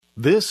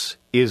This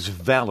is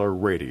Valor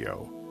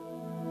Radio.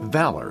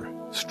 Valor,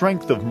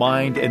 strength of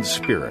mind and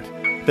spirit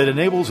that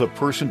enables a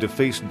person to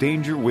face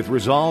danger with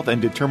resolve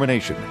and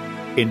determination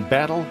in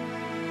battle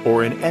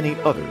or in any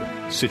other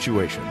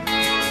situation.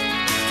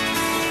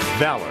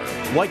 Valor,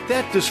 like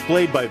that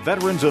displayed by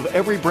veterans of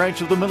every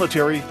branch of the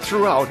military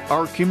throughout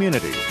our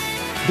community.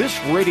 This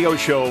radio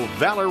show,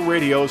 Valor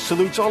Radio,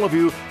 salutes all of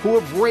you who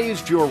have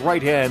raised your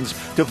right hands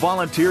to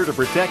volunteer to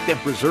protect and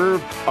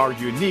preserve our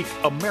unique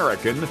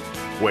American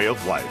way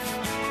of life.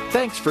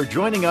 Thanks for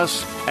joining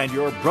us and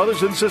your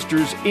brothers and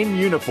sisters in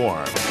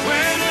uniform.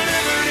 When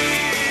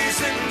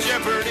liberty's in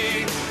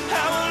jeopardy,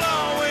 I will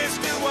always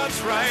do what's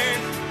right.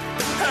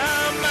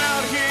 I'm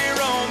out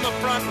here on the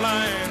front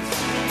lines,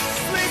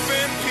 sleep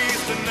in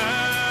peace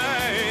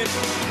tonight.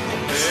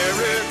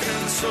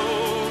 American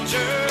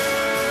soldier,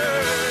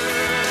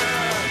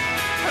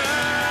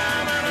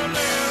 I'm an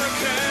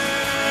American.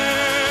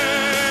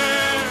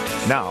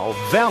 Now,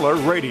 Valor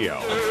Radio.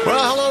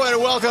 Well, hello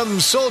and welcome,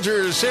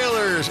 soldiers,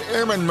 sailors,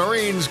 airmen,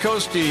 Marines,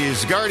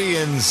 coasties,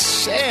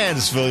 guardians, and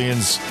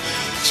civilians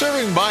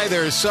serving by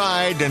their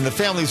side and the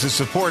families that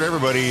support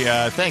everybody.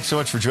 Thanks so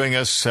much for joining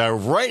us.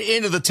 Right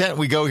into the tent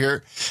we go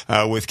here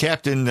with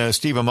Captain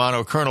Steve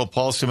Amano, Colonel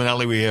Paul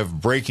Simonelli. We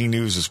have breaking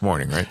news this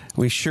morning, right?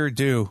 We sure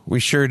do. We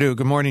sure do.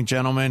 Good morning,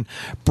 gentlemen.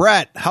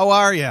 Brett, how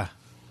are you?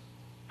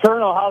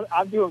 Colonel,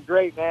 I'm doing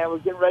great, man. We're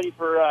getting ready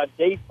for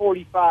day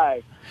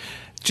 45.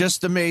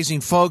 Just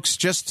amazing, folks.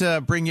 Just to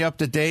bring you up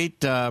to date,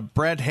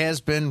 Brett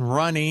has been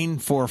running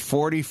for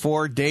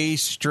 44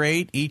 days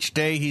straight. Each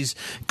day he's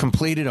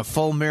completed a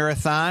full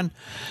marathon.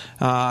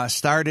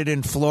 Started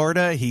in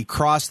Florida. He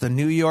crossed the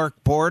New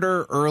York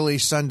border early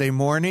Sunday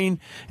morning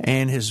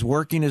and is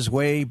working his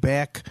way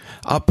back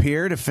up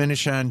here to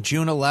finish on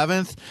June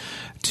 11th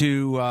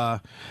to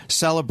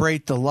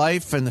celebrate the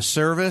life and the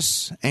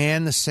service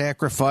and the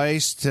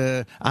sacrifice,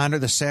 to honor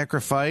the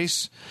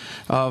sacrifice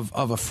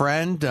of a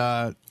friend,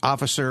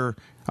 Officer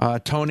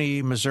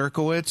Tony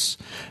Mazurkowitz,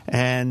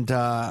 and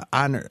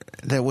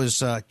that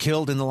was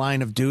killed in the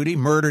line of duty,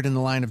 murdered in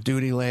the line of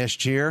duty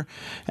last year.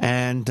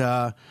 And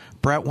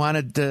Brett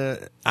wanted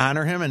to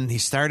honor him, and he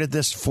started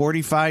this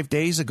 45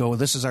 days ago.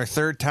 This is our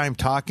third time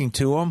talking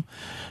to him.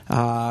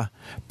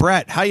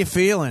 Brett, how you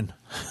feeling?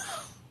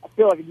 I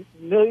feel like $1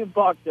 million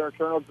there,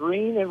 Colonel.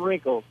 Green and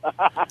wrinkled.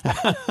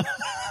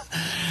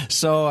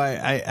 So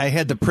I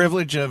had the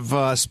privilege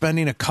of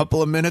spending a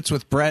couple of minutes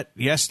with Brett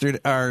yesterday,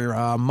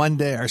 or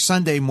Monday or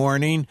Sunday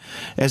morning,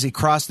 as he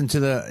crossed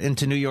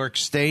into New York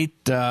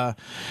State.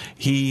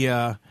 He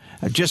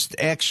just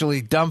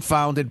actually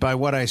dumbfounded by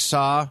what I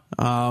saw.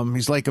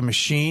 He's like a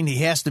machine.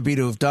 He has to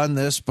have done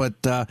this, but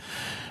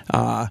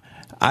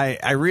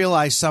I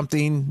realized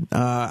something.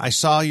 I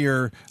saw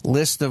your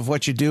list of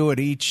what you do at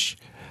each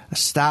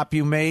stop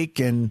you make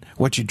and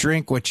what you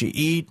drink, what you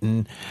eat,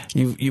 and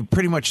you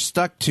pretty much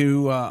stuck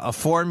to a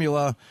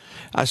formula.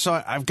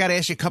 So I've got to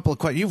ask you a couple of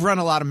questions. You've run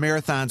a lot of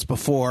marathons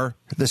before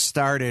this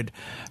started,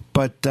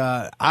 but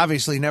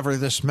obviously never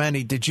this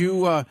many. Did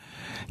you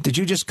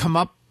just come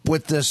up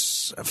with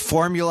this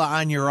formula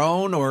on your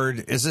own, or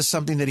is this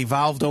something that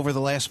evolved over the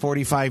last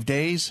 45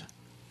 days?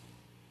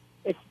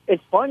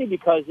 It's funny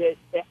because it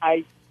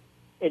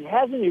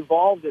hasn't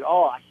evolved at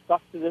all. I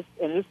stuck to this,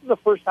 and this is the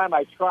first time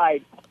I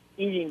tried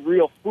eating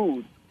real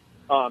food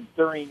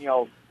during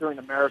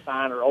the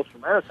marathon or ultra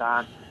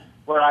marathon,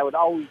 where I would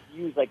always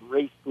use like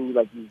race food,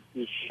 like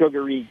these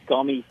sugary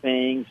gummy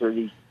things or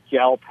these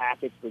gel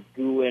packets with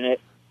goo in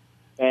it,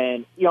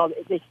 and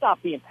they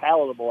stopped being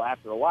palatable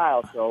after a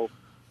while. So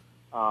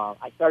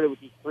I started with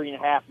these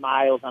 3.5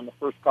 miles on the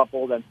first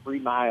couple, then 3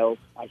 miles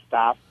I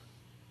stopped,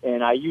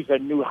 and I used a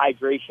new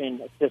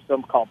hydration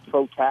system called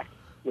Protect,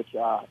 which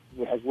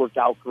has worked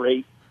out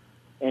great.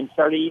 And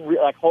started eating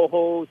like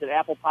ho-hos and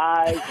apple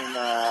pies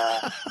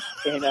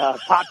and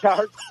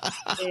Pop-Tarts.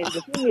 And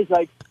the thing is,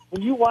 like,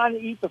 when you want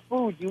to eat the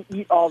food, you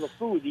eat all the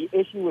food. The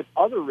issue with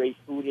other race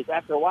food is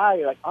after a while,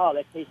 you're like, oh,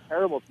 that tastes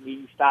terrible to me.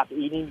 You stop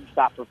eating, you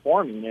stop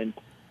performing. And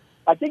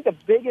I think the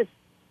biggest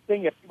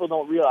thing that people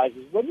don't realize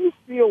is when you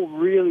feel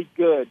really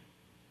good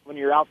when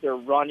you're out there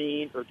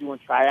running or doing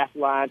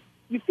triathlons,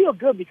 you feel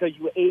good because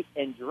you ate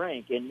and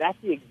drank. And that's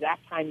the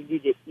exact time you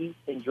need to eat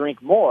and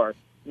drink more,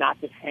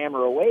 not just hammer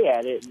away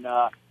at it. And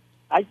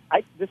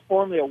this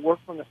formula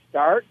worked from the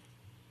start,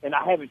 and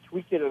I haven't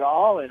tweaked it at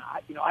all. And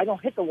I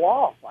don't hit the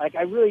wall. Like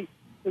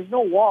there's no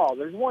wall.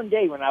 There's one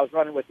day when I was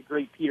running with the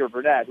great Peter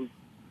Burnett, who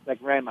like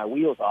ran my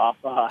wheels off.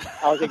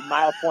 I was like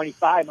mile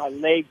 25. My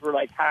legs were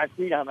like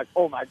concrete. I'm like,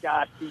 oh my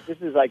gosh,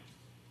 this is like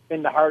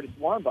been the hardest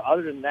one. But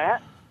other than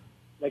that,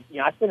 like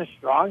I finished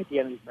strong at the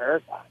end of these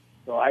marathons.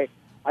 So I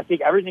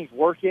think everything's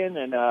working,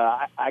 and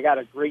I got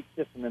a great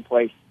system in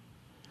place.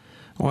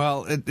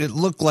 Well, it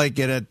looked like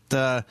it.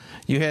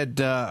 You had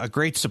a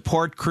great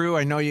support crew.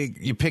 I know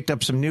you picked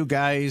up some new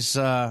guys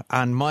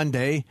on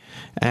Monday,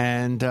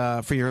 and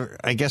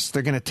I guess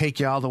they're going to take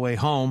you all the way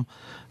home.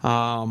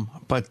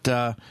 But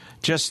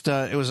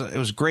it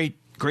was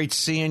great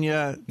seeing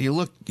you. You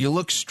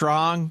look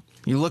strong.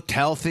 You looked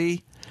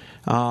healthy,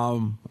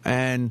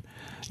 and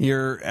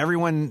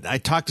everyone. I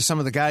talked to some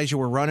of the guys you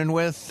were running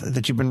with,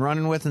 that you've been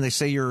running with, and they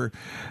say you're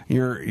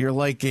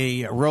like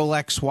a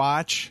Rolex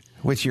watch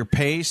with your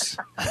pace.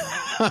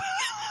 I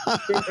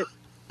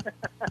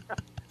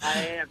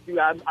am, too.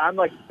 I'm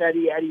like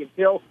steady Eddie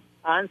until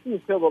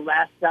the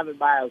last 7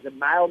 miles. At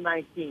mile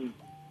 19,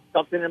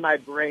 something in my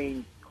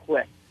brain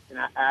clicked, and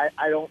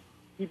I don't.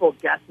 People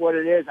guess what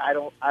it is. I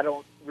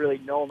don't really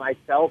know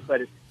myself,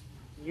 but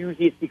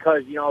usually it's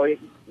because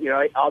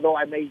although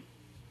I may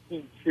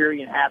seem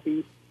cheery and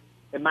happy,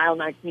 at mile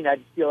 19 I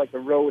just feel like the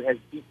road has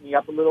beat me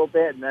up a little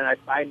bit, and then I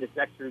find this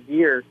extra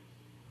gear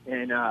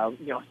and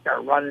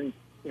start running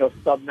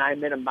sub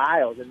 9-minute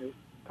miles, and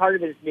part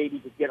of it is maybe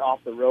to get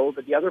off the road,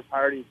 but the other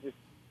part is just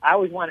I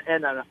always want to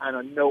end on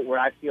a note where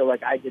I feel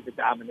like I did the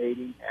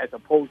dominating as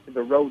opposed to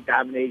the road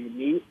dominating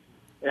me.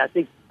 And I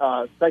think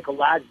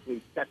psychologically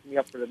it sets me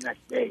up for the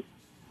next day.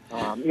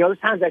 There's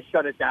times I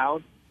shut it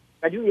down.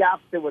 I do the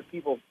opposite of what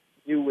people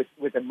do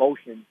with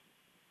emotions.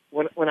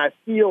 When I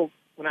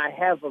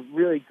have a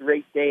really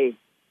great day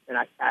and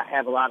I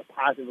have a lot of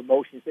positive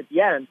emotions, at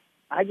the end,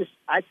 I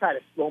try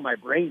to slow my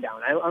brain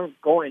down. I don't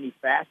go any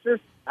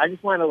faster. I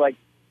just want to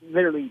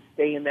literally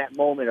stay in that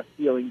moment of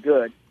feeling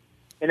good.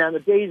 And on the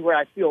days where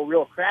I feel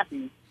real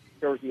crappy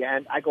towards the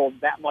end, I go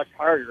that much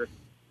harder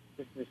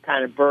just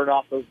kind of burn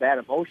off those bad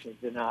emotions.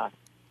 And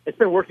it's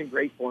been working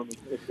great for me.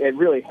 It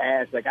really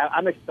has.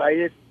 I'm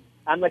excited.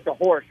 I'm like the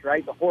horse,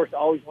 right? The horse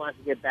always wants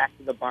to get back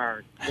to the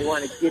barn. They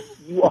want to get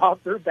you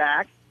off their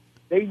back.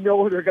 They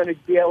know they're going to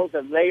be able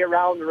to lay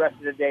around the rest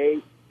of the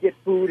day, get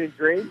food and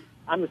drink.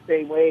 I'm the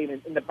same way.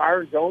 And the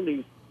barn's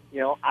only,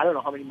 I don't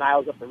know how many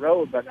miles up the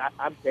road, but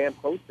I'm damn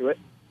close to it.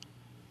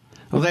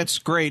 Well, that's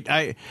great.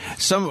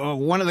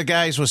 One of the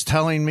guys was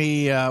telling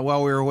me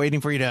while we were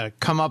waiting for you to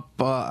come up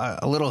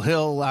a little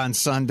hill on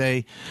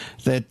Sunday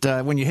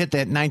that when you hit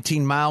that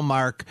 19-mile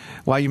mark,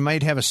 while you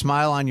might have a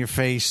smile on your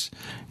face,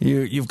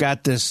 you've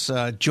got this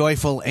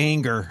joyful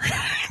anger,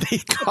 they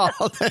call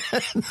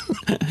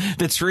it,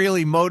 that's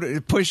really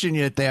pushing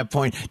you at that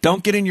point.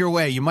 Don't get in your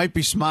way. You might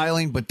be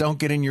smiling, but don't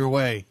get in your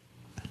way.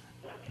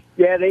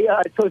 Yeah,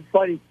 so it's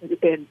funny.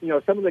 And,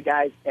 some of the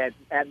guys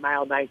at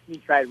mile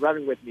 19 tried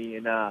running with me,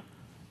 and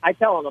I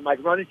tell them, I'm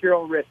like, run at your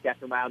own risk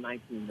after mile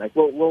 19. Like,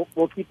 we'll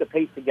keep the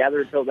pace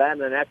together until then,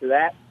 and then after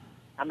that,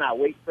 I'm not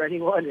waiting for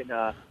anyone.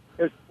 And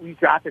we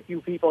dropped a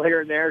few people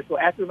here and there. So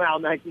after mile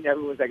 19,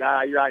 everyone's like,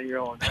 you're on your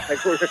own.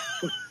 Like,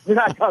 we're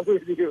not coming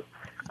with you.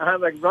 And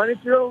I'm like, run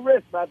at your own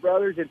risk, my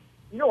brothers. And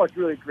you know what's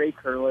really great,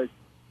 Colonel, is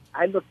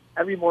I look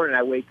every morning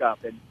I wake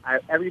up, and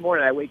every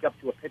morning I wake up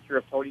to a picture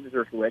of Tony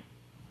Mazurkiewicz.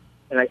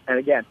 And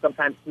again,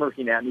 sometimes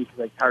smirking at me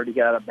because it's hard to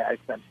get out of bed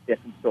because I'm stiff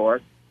and sore.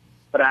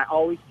 But I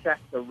always check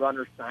the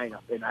runner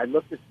sign-up. And I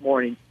looked this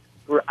morning,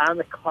 we're on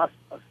the cusp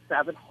of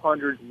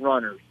 700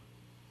 runners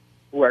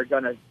who are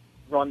going to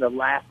run the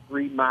last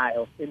 3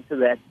 miles into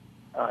that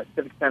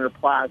Civic Center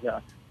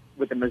Plaza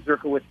with the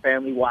Mazurkiewicz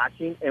family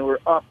watching. And we're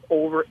up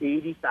over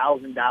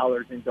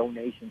 $80,000 in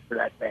donations for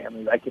that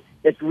family.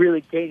 It's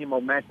really gaining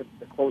momentum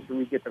the closer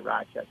we get to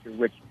Rochester,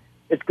 which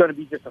it's going to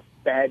be just a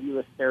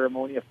fabulous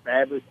ceremony, a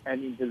fabulous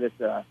ending to this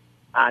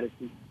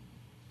odyssey.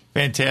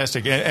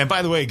 Fantastic. And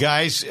by the way,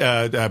 guys,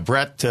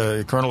 Brett,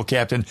 Colonel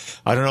Captain,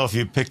 I don't know if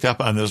you picked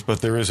up on this,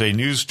 but there is a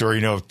news story.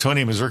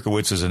 Tony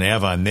Mazurkiewicz is an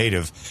Avon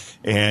native,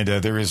 and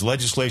there is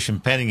legislation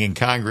pending in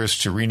Congress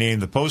to rename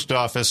the post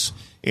office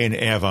in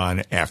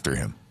Avon after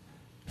him.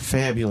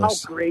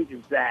 Fabulous. How great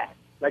is that?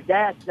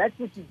 That's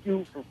what you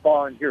do for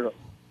fallen heroes.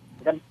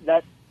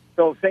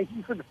 So thank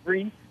you for the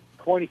free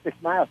 26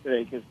 miles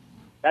today, because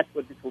that's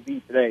what this will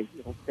be today.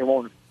 It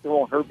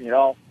won't hurt me at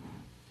all.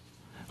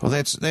 Well,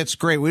 that's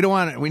great. We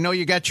know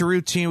you got your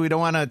routine. We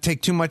don't want to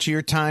take too much of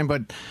your time,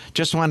 but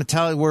just want to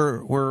tell you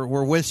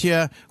we're with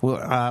you.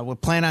 We'll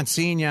plan on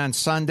seeing you on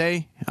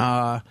Sunday,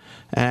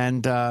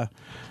 and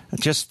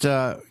just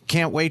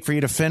can't wait for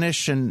you to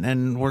finish,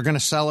 and we're going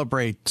to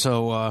celebrate.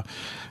 So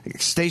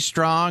stay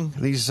strong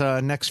these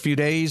next few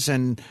days,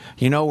 and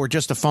we're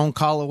just a phone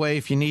call away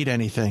if you need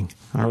anything.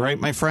 All right,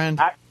 my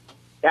friend.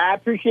 I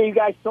appreciate you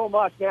guys so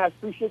much, man. I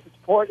appreciate the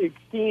support and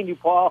seeing you,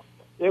 Paul.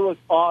 It was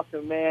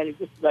awesome, man. It's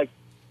just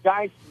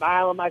giant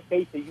smile on my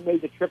face that you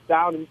made the trip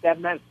down, and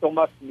that meant so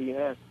much to me,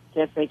 man.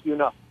 Can't thank you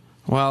enough.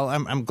 Well,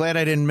 I'm glad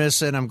I didn't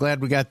miss it. I'm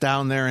glad we got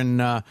down there,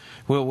 and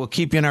we'll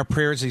keep you in our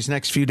prayers these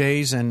next few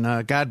days,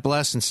 and God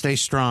bless and stay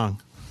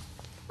strong.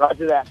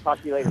 Roger that.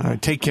 Talk to you later. All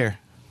right, take care.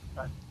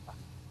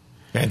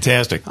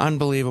 Fantastic.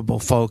 Unbelievable,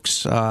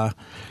 folks.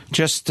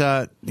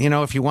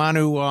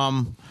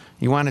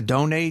 If you want to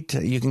donate,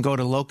 you can go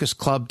to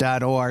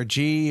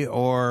locustclub.org,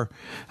 or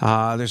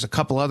there's a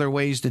couple other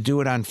ways to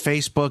do it on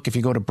Facebook. If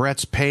you go to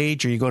Brett's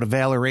page or you go to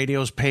Valor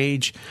Radio's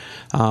page,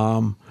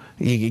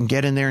 you can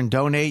get in there and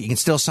donate. You can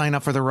still sign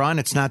up for the run.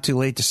 It's not too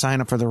late to sign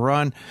up for the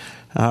run.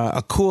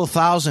 A cool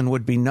 1,000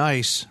 would be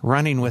nice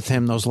running with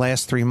him those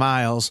last 3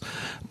 miles,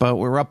 but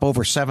we're up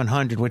over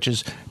 700, which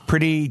is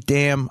pretty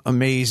damn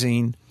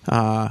amazing.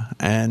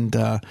 And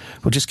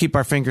we'll just keep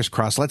our fingers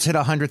crossed. Let's hit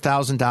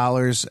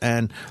 $100,000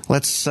 and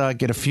let's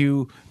get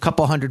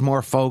couple hundred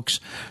more folks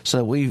so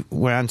that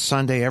we're on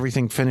Sunday,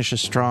 everything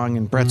finishes strong,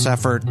 and Brett's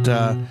effort,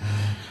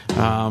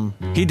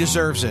 he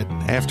deserves it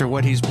after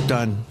what he's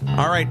done.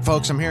 All right,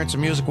 folks, I'm hearing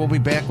some music. We'll be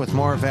back with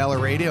more Valor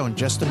Radio in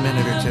just a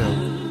minute or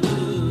two.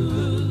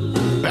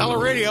 Valor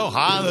Radio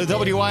on the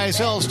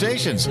WYSL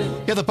stations.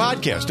 Get the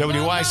podcast,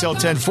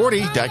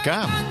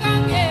 WYSL1040.com.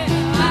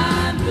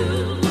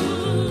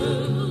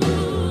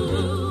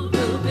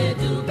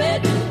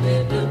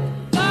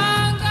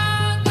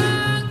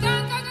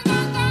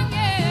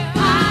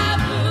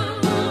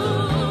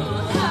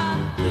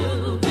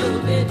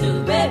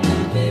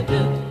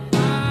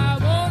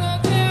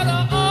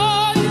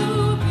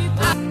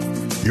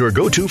 Your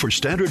go-to for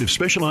standard of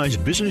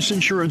specialized business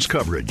insurance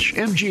coverage.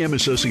 MGM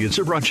Associates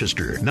of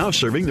Rochester, now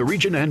serving the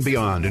region and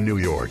beyond in New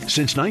York.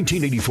 Since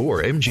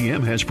 1984,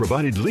 MGM has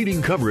provided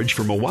leading coverage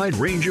from a wide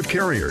range of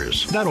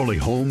carriers. Not only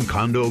home,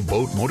 condo,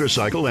 boat,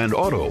 motorcycle, and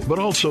auto, but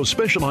also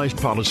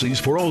specialized policies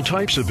for all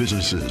types of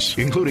businesses,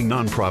 including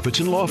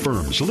nonprofits and law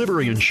firms,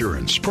 livery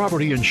insurance,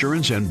 property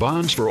insurance, and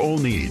bonds for all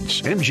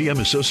needs. MGM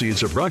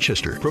Associates of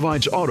Rochester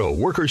provides auto,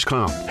 workers'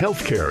 comp,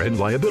 health care, and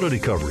liability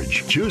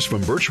coverage. Choose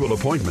from virtual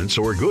appointments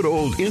or good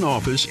old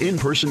in-office,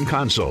 in-person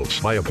consults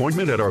by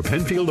appointment at our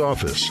Penfield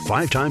office.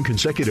 5-time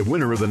consecutive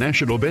winner of the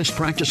National Best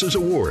Practices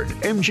Award.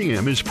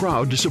 MGM is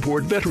proud to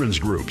support veterans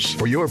groups.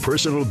 For your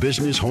personal,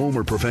 business, home,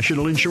 or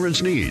professional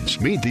insurance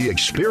needs, meet the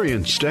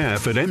experienced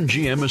staff at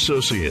MGM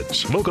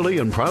Associates. Locally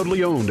and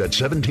proudly owned at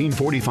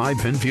 1745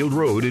 Penfield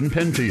Road in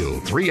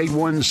Penfield.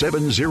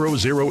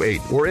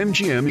 381-7008 or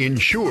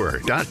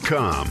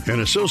MGMinsure.com.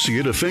 An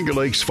associate of Finger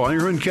Lakes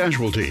Fire and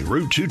Casualty,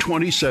 Route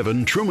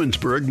 227,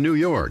 Trumansburg, New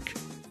York.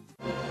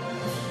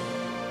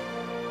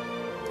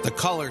 The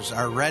colors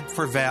are red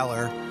for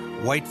valor,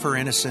 white for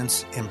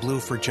innocence, and blue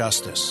for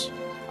justice.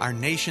 Our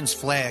nation's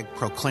flag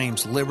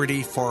proclaims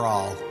liberty for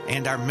all,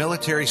 and our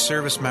military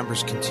service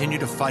members continue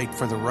to fight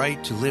for the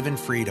right to live in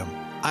freedom.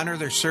 Honor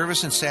their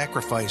service and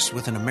sacrifice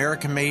with an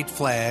American-made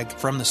flag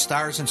from the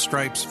Stars and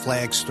Stripes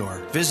Flag Store.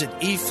 Visit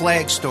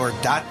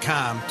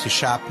eflagstore.com to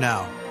shop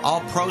now.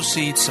 All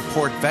proceeds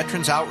support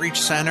Veterans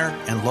Outreach Center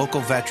and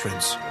local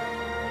veterans.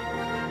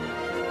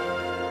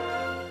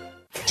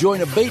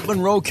 Join Abate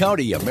Monroe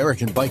County.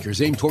 American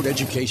bikers aim toward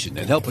education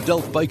and help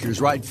adult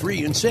bikers ride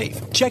free and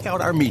safe. Check out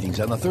our meetings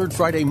on the third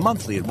Friday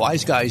monthly at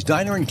Wise Guys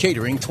Diner and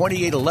Catering,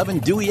 2811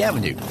 Dewey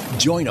Avenue.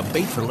 Join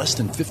Abate for less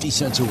than 50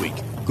 cents a week.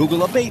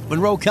 Google Abate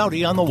Monroe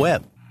County on the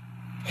web.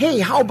 Hey,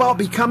 how about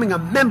becoming a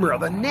member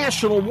of the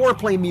National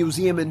Warplane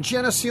Museum in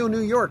Geneseo,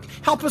 New York?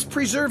 Help us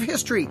preserve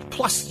history.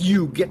 Plus,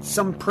 you get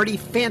some pretty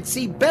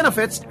fancy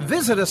benefits.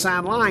 Visit us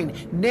online,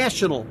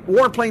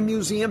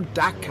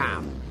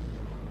 nationalwarplanemuseum.com.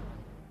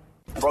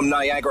 From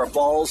Niagara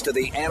Falls to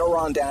the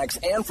Adirondacks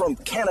and from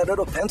Canada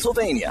to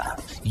Pennsylvania,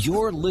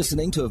 you're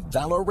listening to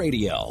Valor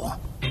Radio.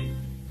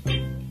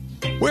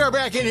 We are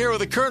back in here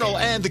with the Colonel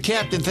and the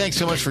Captain. Thanks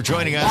so much for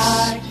joining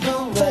us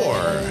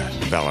for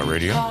Valor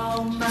Radio.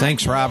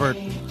 Thanks, Robert.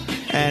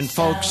 And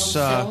folks,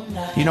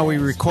 we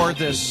record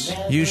this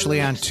usually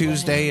on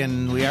Tuesday,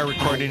 and we are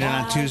recording it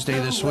on Tuesday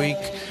this week.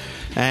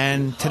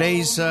 And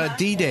today's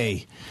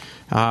D-Day.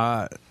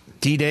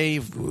 D-Day,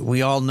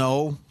 we all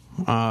know,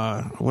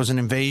 was an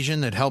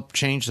invasion that helped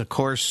change the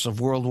course of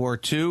World War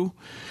II.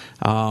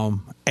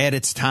 At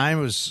its time,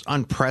 it was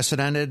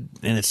unprecedented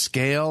in its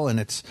scale and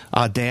its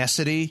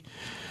audacity.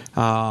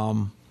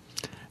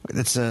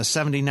 It's the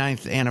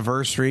 79th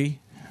anniversary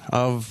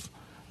of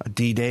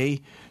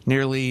D-Day.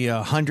 Nearly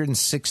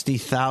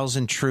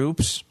 160,000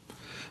 troops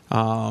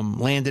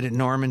landed at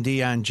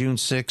Normandy on June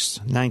 6,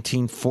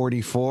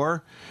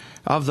 1944.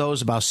 Of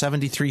those, about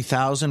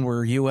 73,000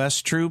 were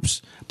U.S.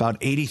 troops. About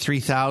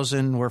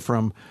 83,000 were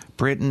from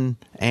Britain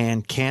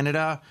and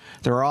Canada.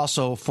 There were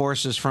also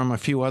forces from a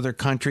few other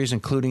countries,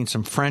 including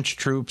some French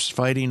troops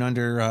fighting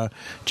under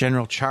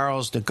General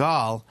Charles de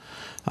Gaulle.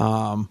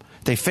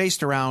 They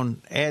faced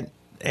around at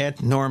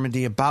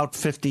Normandy about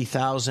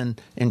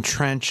 50,000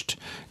 entrenched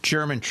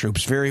German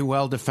troops, very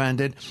well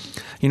defended.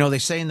 You know, they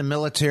say in the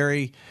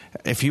military,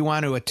 if you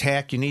want to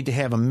attack, you need to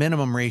have a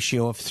minimum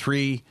ratio of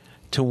 3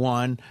 to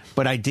 1,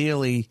 but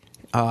ideally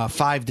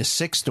 5 to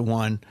 6 to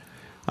 1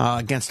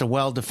 against a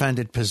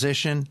well-defended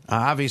position.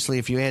 Obviously,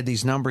 if you add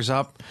these numbers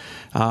up,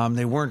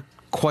 they weren't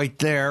quite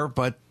there,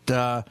 but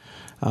they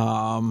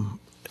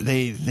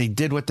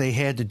did what they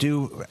had to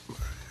do.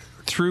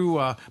 Through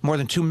more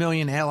than 2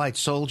 million Allied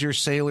soldiers,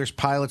 sailors,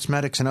 pilots,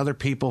 medics, and other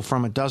people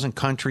from a dozen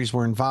countries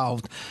were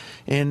involved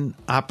in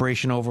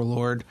Operation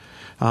Overlord,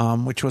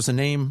 which was the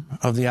name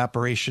of the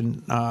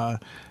operation, the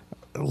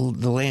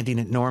landing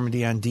at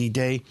Normandy on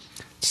D-Day.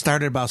 It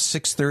started about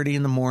 6:30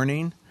 in the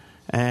morning,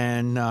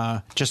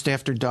 and just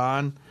after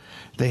dawn,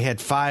 they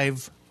had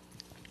 5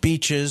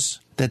 beaches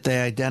that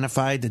they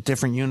identified that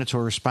different units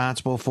were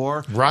responsible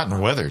for. Rotten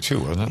weather, too,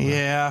 wasn't it?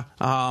 Yeah.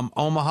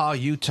 Omaha,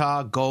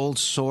 Utah, Gold,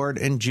 Sword,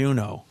 and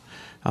Juneau.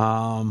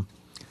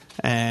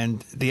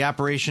 And the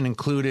operation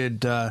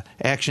included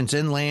actions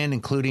inland,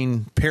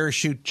 including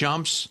parachute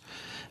jumps,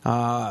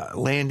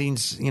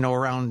 landings,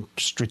 around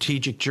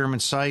strategic German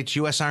sites.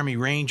 U.S. Army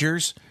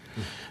Rangers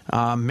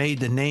made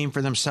the name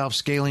for themselves,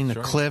 scaling the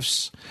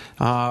cliffs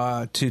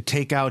to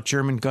take out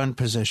German gun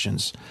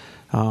positions.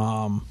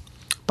 About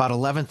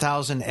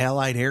 11,000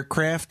 Allied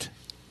aircraft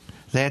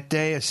that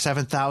day,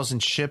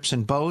 7,000 ships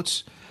and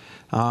boats,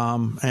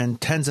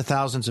 and tens of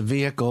thousands of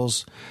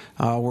vehicles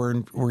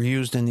were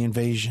used in the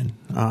invasion.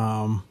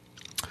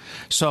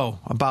 So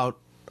about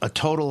a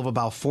total of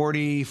about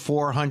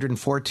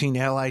 4,414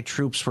 Allied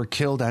troops were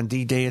killed on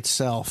D-Day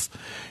itself,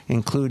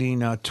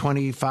 including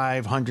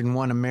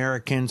 2,501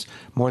 Americans.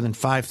 More than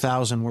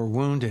 5,000 were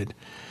wounded.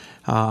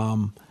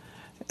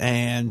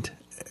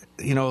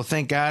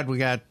 Thank God we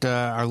got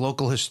our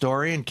local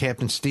historian,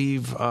 Captain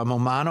Steve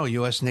Momano,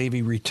 U.S.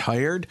 Navy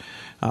retired,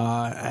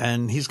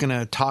 and he's going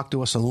to talk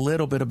to us a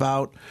little bit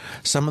about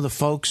some of the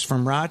folks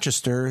from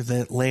Rochester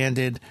that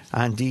landed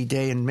on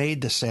D-Day and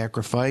made the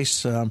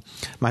sacrifice.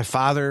 My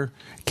father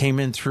came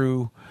in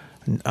through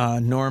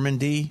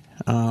Normandy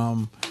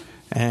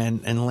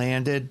and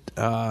landed.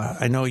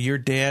 I know your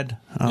dad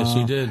yes,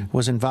 he did.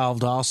 Was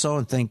involved also,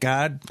 and thank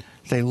God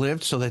they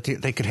lived so that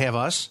they could have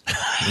us.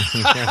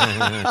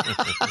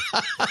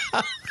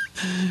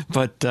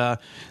 But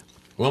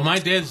well, my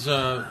dad's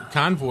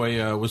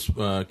convoy was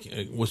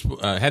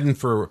heading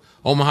for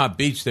Omaha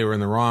Beach. They were in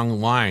the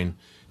wrong line.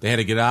 They had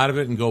to get out of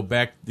it and go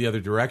back the other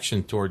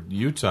direction toward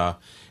Utah.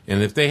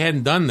 And if they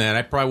hadn't done that,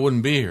 I probably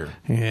wouldn't be here.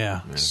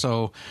 Yeah.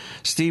 So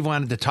Steve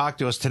wanted to talk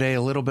to us today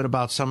a little bit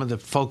about some of the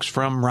folks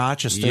from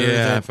Rochester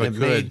that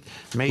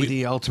made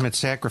the ultimate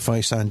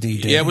sacrifice on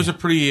D-Day. Yeah, it was a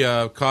pretty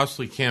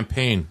costly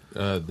campaign,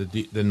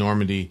 the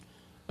Normandy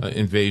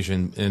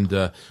invasion.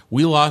 And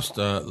we lost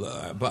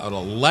about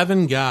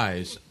 11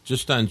 guys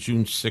just on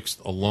June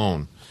 6th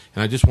alone.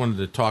 And I just wanted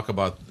to talk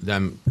about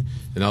them,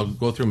 and I'll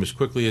go through them as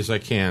quickly as I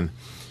can.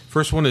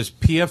 First one is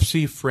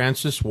PFC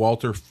Francis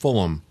Walter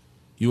Fulham,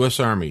 U.S.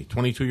 Army,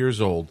 22 years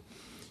old.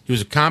 He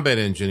was a combat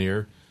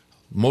engineer.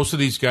 Most of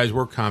these guys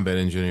were combat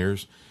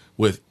engineers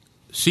with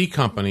C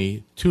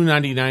Company,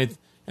 299th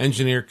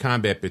Engineer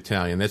Combat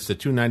Battalion. That's the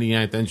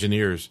 299th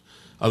Engineers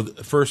of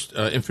the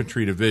 1st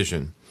Infantry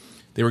Division.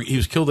 He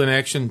was killed in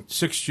action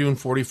 6 June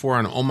 44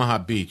 on Omaha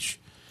Beach.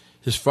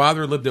 His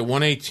father lived at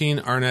 118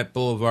 Arnett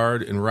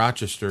Boulevard in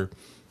Rochester.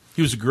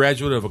 He was a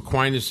graduate of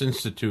Aquinas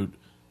Institute,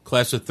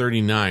 class of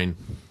 39,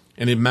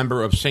 and a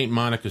member of St.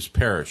 Monica's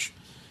Parish.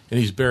 And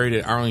he's buried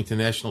at Arlington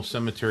National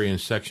Cemetery in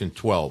Section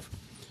 12.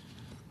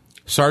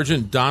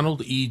 Sergeant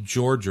Donald E.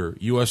 Georger,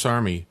 U.S.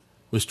 Army,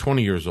 was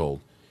 20 years old,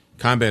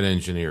 combat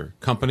engineer,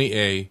 Company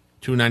A,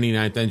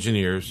 299th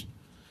Engineers,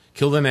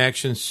 killed in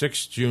action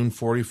 6 June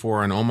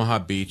 44 on Omaha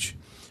Beach,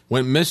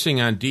 went missing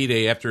on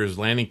D-Day after his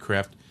landing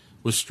craft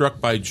was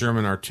struck by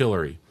German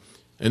artillery.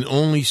 An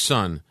only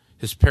son,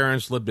 his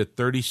parents lived at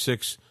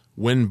 36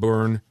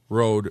 Winburn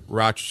Road,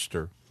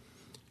 Rochester.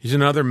 He's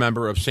another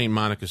member of St.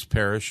 Monica's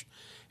Parish,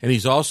 and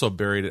he's also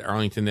buried at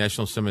Arlington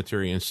National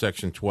Cemetery in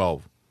Section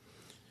 12.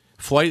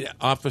 Flight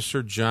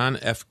Officer John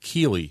F.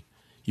 Keeley,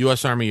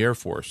 U.S. Army Air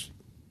Force,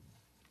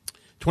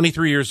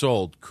 23 years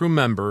old, crew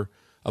member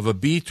of a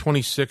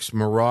B-26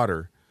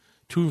 Marauder,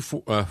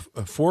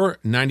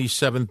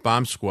 497th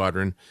Bomb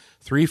Squadron,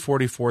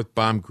 344th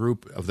Bomb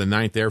Group of the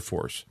 9th Air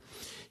Force.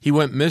 He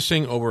went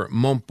missing over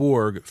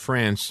Montbourg,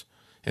 France,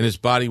 and his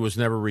body was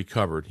never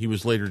recovered. He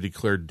was later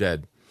declared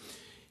dead.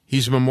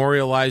 He's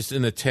memorialized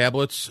in the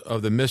tablets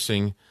of the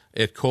missing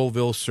at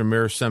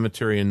Colville-sur-Mer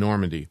Cemetery in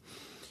Normandy.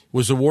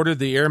 Was awarded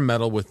the Air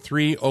Medal with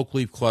 3 oak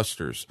leaf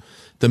clusters.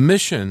 The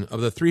mission of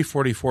the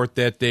 344th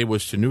that day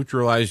was to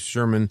neutralize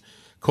German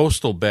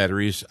coastal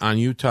batteries on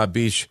Utah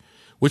Beach,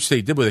 which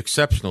they did with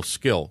exceptional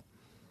skill.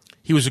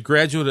 He was a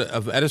graduate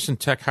of Edison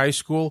Tech High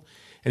School,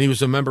 and he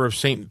was a member of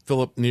St.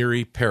 Philip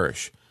Neri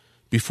Parish.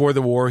 Before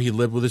the war, he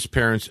lived with his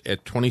parents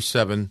at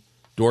 27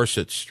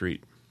 Dorset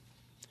Street.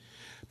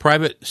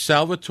 Private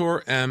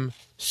Salvatore M.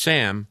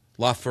 Sam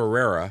La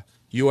Ferrera,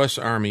 U.S.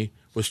 Army,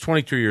 was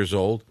 22 years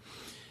old.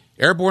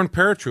 Airborne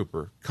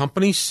paratrooper,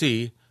 Company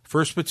C,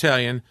 1st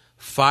Battalion,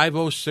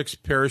 506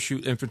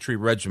 Parachute Infantry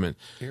Regiment.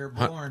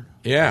 Airborne.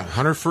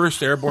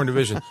 101st Airborne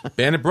Division.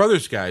 Band of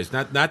Brothers guys,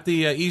 not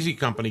the Easy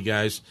Company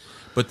guys,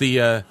 but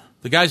the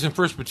guys in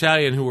 1st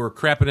Battalion who were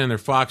crapping in their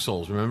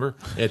foxholes, remember?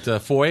 At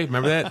Foy,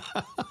 remember that?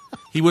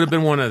 He would have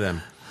been one of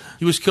them.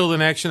 He was killed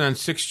in action on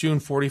 6 June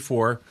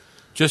 44,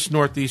 just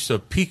northeast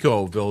of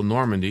Picoville,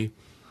 Normandy.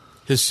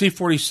 His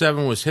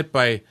C-47 was hit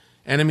by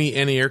enemy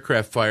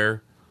anti-aircraft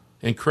fire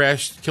and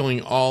crashed,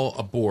 killing all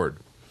aboard.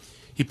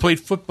 He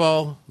played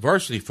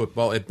varsity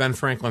football at Ben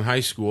Franklin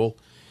High School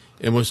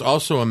and was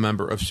also a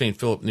member of St.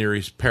 Philip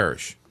Neri's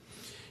Parish.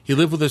 He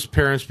lived with his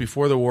parents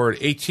before the war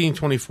at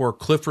 1824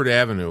 Clifford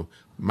Avenue,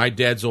 my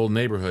dad's old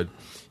neighborhood,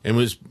 and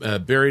was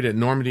buried at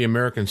Normandy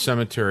American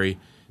Cemetery,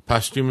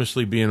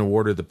 posthumously being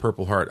awarded the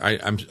Purple Heart.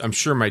 I'm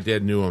sure my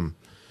dad knew him.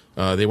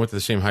 They went to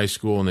the same high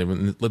school, and they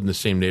lived in the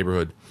same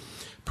neighborhood.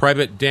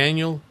 Private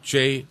Daniel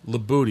J.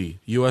 Labuti,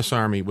 U.S.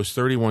 Army, was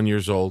 31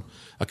 years old,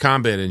 a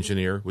combat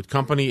engineer with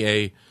Company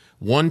A,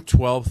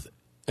 112th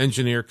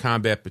Engineer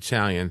Combat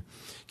Battalion,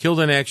 killed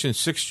in action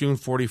 6 June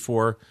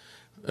 44,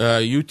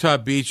 Utah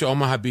Beach,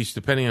 Omaha Beach,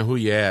 depending on who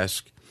you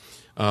ask.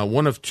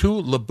 One of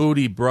 2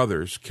 Labudi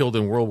brothers killed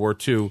in World War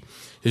II.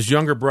 His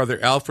younger brother,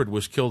 Alfred,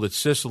 was killed at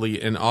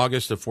Sicily in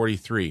August of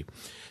 43.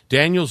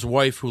 Daniel's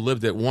wife, who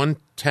lived at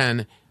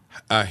 110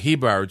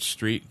 Hebard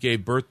Street,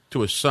 gave birth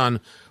to a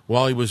son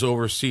while he was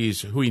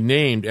overseas, who he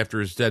named after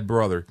his dead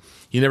brother.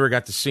 He never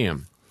got to see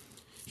him.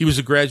 He was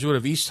a graduate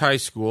of East High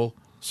School,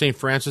 St.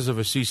 Francis of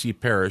Assisi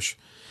Parish.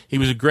 He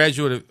was a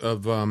graduate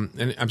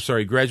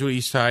graduate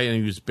East High, and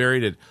he was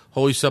buried at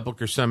Holy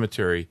Sepulchre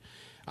Cemetery.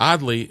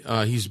 Oddly,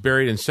 he's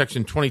buried in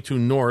Section 22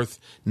 North,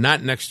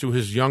 not next to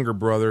his younger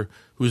brother,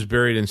 who's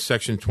buried in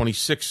Section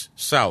 26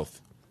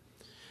 South.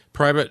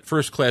 Private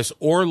First Class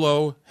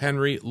Orlo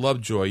Henry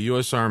Lovejoy,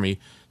 U.S. Army,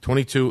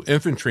 22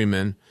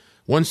 infantryman,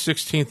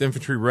 116th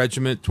Infantry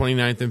Regiment,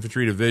 29th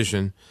Infantry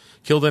Division,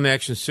 killed in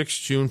action 6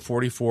 June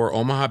 44,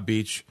 Omaha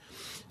Beach,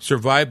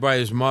 survived by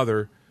his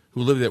mother,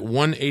 who lived at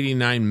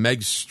 189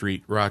 Meggs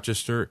Street,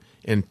 Rochester,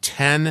 and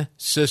 10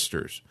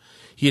 sisters.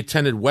 He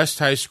attended West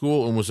High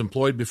School and was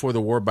employed before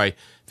the war by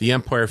the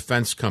Empire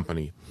Fence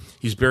Company.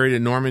 He's buried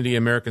at Normandy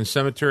American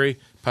Cemetery,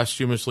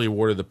 posthumously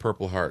awarded the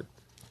Purple Heart.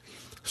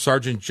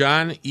 Sergeant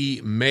John E.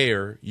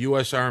 Mayer,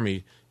 U.S.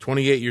 Army,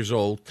 28 years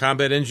old,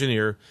 combat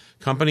engineer,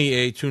 Company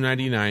A,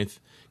 299th,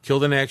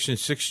 killed in action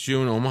 6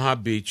 June, Omaha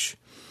Beach.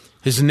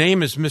 His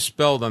name is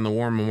misspelled on the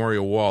War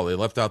Memorial Wall. They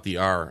left out the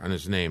R on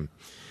his name.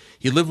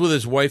 He lived with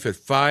his wife at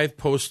 5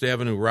 Post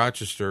Avenue,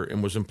 Rochester,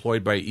 and was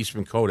employed by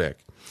Eastman Kodak.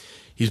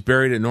 He's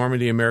buried at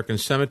Normandy American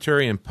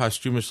Cemetery and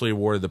posthumously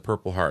awarded the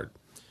Purple Heart.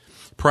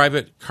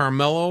 Private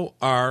Carmelo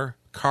R.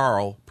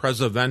 Carl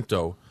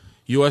Presavento,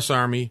 U.S.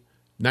 Army,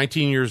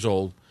 19 years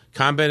old,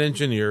 combat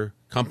engineer,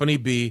 Company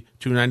B,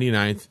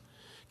 299th,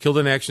 killed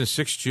in action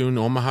 6 June,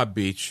 Omaha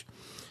Beach.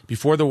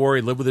 Before the war,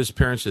 he lived with his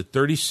parents at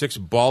 36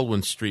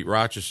 Baldwin Street,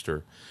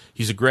 Rochester.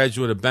 He's a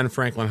graduate of Ben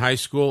Franklin High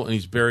School, and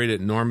he's buried at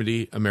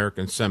Normandy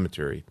American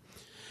Cemetery.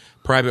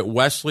 Private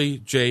Wesley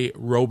J.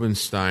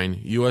 Robenstein,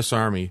 U.S.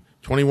 Army,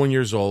 21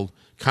 years old,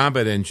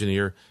 combat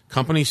engineer,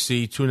 Company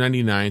C,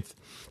 299th,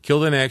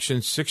 killed in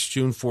action 6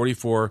 June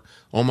 44,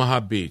 Omaha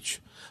Beach.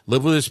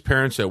 Lived with his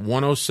parents at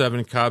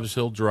 107 Cobbs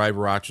Hill Drive,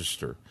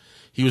 Rochester.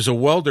 He was a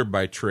welder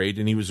by trade,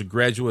 and he was a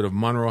graduate of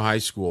Monroe High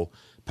School,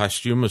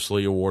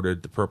 posthumously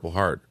awarded the Purple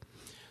Heart.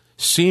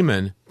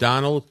 Seaman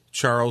Donald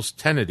Charles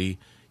Kennedy,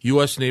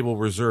 U.S. Naval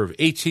Reserve,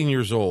 18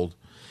 years old.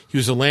 He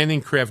was a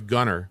landing craft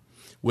gunner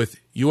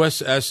with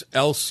USS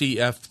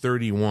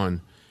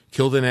LCF-31,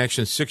 killed in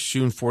action 6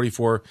 June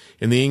 44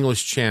 in the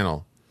English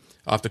Channel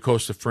off the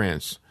coast of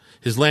France.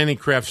 His landing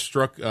craft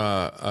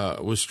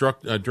was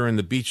struck during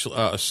the beach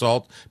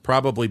assault,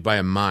 probably by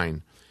a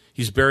mine.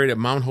 He's buried at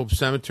Mount Hope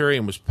Cemetery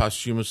and was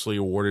posthumously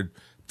awarded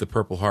the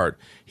Purple Heart.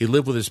 He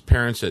lived with his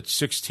parents at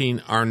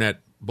 16 Arnett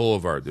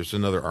Boulevard. There's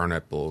another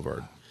Arnett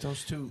Boulevard.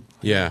 Those two.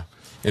 Yeah.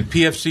 And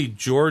PFC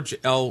George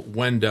L.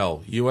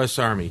 Wendell, U.S.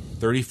 Army,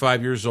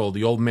 35 years old,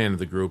 the old man of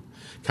the group,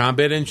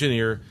 combat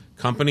engineer,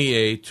 Company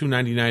A,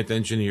 299th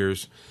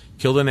Engineers,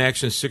 killed in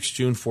action 6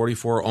 June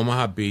 44,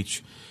 Omaha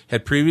Beach,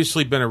 had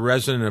previously been a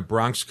resident of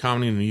Bronx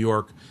County, New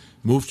York,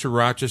 moved to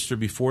Rochester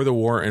before the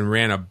war, and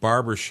ran a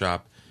barber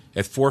shop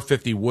at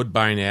 450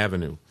 Woodbine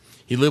Avenue.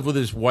 He lived with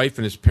his wife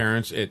and his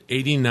parents at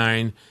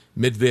 89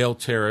 Midvale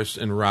Terrace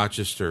in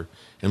Rochester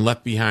and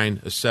left behind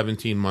a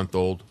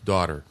 17-month-old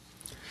daughter.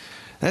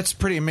 That's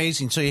pretty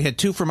amazing. So you had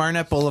 2 from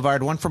Arnett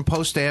Boulevard, 1 from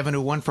Post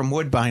Avenue, 1 from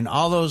Woodbine.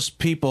 All those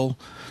people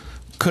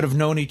could have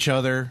known each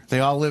other. They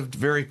all lived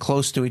very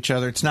close to each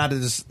other. It's not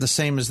the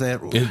same as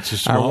that it's a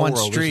small our one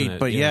world, street, isn't it?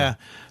 but yeah.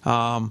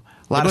 A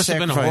lot it must of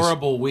have been a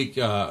horrible week,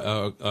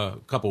 a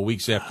couple of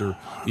weeks after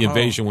the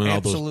invasion when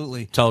all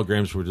those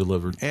telegrams were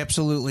delivered.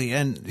 Absolutely.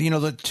 And,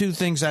 the 2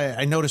 things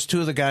I noticed, 2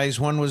 of the guys,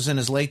 one was in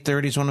his late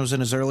 30s, one was in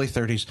his early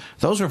 30s.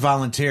 Those were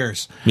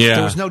volunteers. Yeah.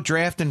 There was no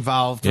draft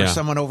involved for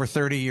someone over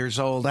 30 years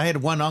old. I had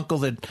one uncle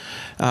that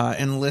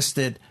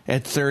enlisted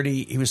at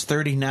 30. He was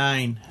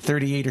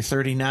 38 or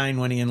 39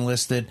 when he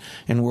enlisted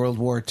in World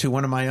War II.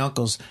 One of my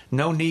uncles,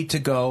 no need to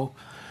go,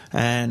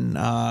 and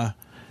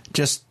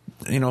just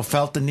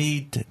felt the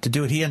need to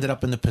do it. He ended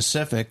up in the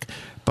Pacific,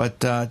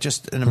 but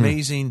just an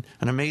amazing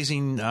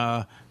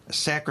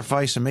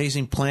sacrifice,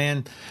 amazing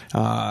plan.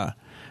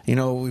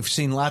 We've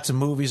seen lots of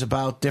movies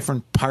about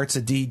different parts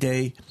of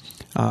D-Day,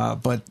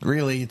 but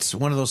really it's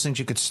one of those things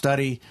you could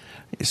study,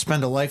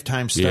 spend a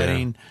lifetime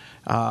studying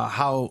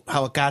how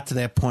it got to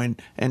that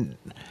point. And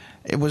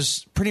it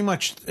was pretty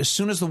much as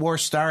soon as the war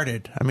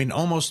started,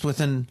 almost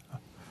within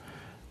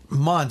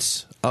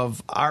months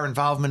of our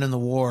involvement in the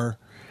war,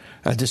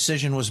 a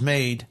decision was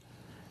made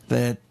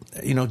that,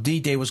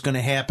 D-Day was going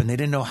to happen. They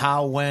didn't know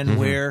how, when,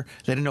 where.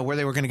 They didn't know where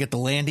they were going to get the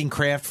landing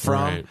craft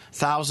from. Right.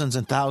 Thousands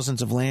and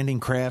thousands of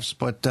landing crafts.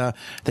 But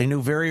they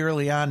knew very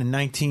early on in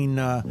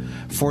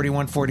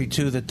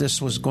 1941-42 that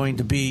this was going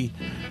to be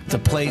the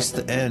place,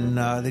 and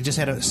they just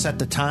had to set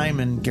the time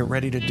and get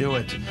ready to do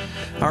it.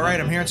 All right,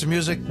 I'm hearing some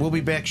music. We'll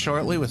be back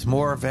shortly with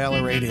more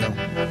Valor Radio.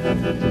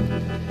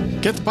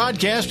 Get the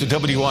podcast at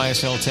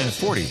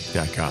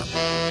WYSL1040.com.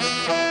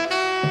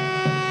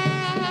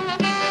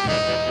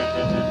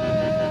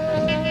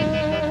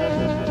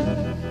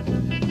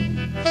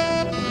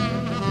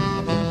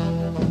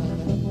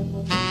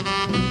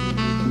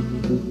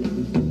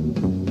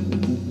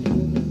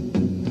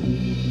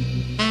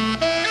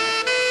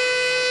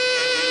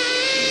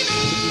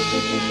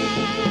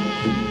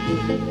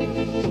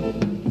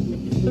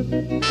 You're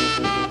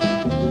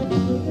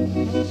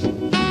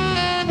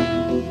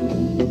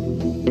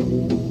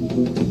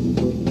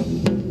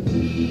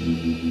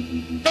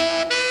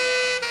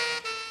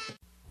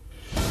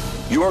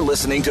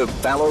listening to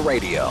Valor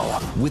Radio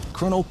with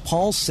Colonel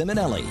Paul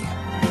Simonelli.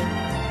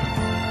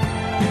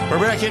 We're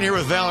back in here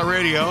with Valor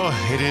Radio.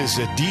 It is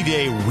a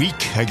D-Day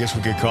week, I guess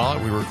we could call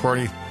it. We're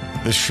recording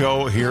the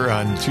show here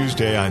on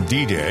Tuesday on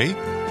D-Day.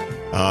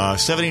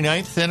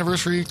 79th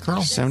anniversary,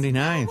 Colonel?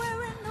 79th.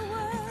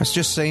 I was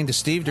just saying to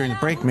Steve during the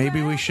break,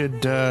 maybe we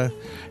should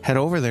head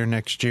over there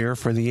next year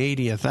for the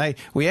 80th.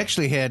 We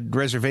actually had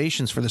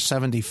reservations for the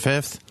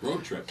 75th.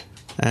 Road trip.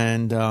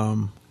 And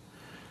I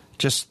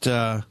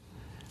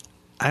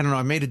don't know,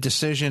 I made a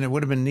decision. It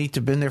would have been neat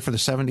to have been there for the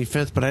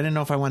 75th, but I didn't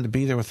know if I wanted to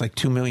be there with like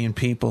 2 million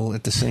people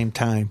at the same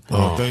time.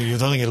 Oh, you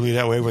don't think it'll be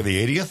that way with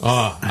the 80th?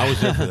 Oh, I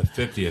was there for the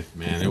 50th,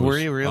 man. Were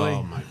you really?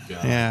 Oh, my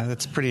God. Yeah,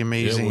 that's pretty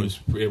amazing.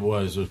 It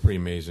was pretty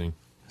amazing.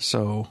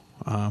 So,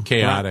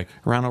 chaotic.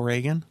 Ronald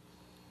Reagan?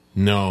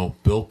 No,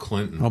 Bill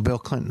Clinton. Oh, Bill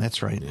Clinton,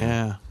 that's right,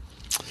 yeah.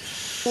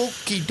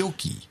 Okie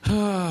dokie.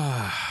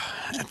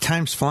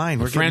 Time's flying.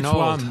 We're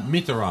Francois getting old.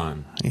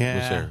 Mitterrand was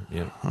there.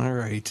 Yeah. All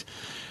right.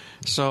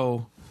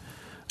 So,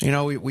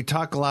 we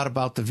talk a lot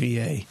about the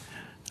VA.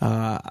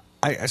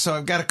 So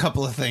I've got a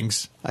couple of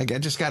things. I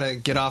just got to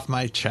get off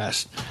my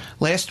chest.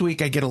 Last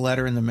week I get a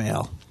letter in the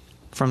mail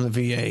from the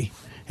VA,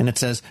 and it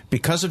says,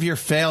 because of your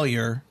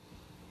failure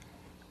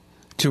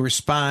to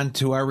respond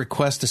to our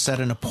request to set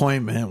an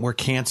appointment, we're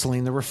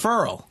canceling the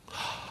referral.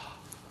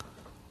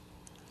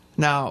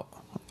 Now,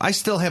 I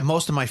still have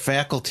most of my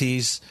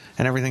faculties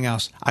and everything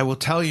else. I will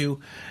tell you,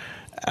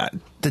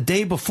 the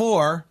day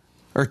before,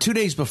 or 2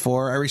 days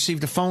before, I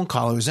received a phone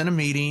call. I was in a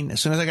meeting.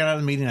 As soon as I got out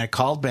of the meeting, I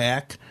called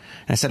back.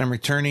 And I said, I'm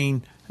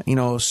returning,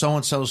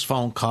 so-and-so's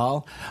phone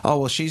call. Oh,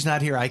 well, she's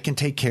not here. I can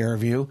take care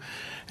of you.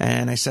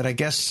 And I said, I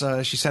guess,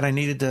 she said I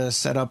needed to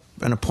set up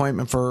an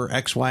appointment for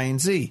X, Y, and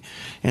Z.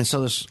 And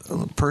so this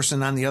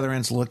person on the other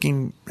end's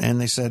looking, and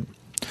they said,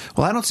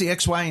 well, I don't see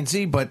X, Y, and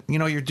Z, but,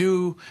 you're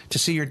due to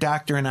see your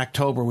doctor in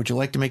October. Would you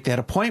like to make that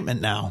appointment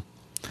now?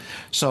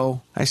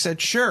 So I said,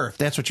 sure, if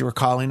that's what you were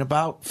calling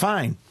about,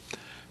 fine.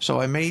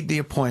 So I made the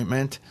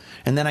appointment,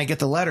 and then I get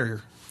the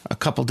letter a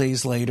couple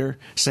days later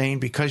saying,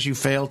 because you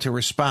failed to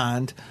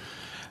respond,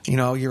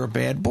 you're a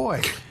bad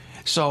boy.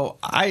 So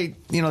they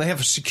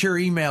have a secure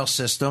email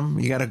system.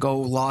 You got to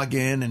go log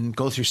in and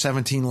go through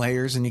 17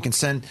 layers, and you can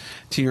send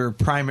to your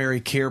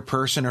primary care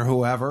person or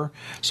whoever.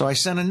 So I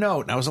sent a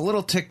note, and I was a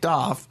little ticked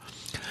off,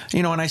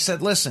 and I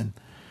said, listen,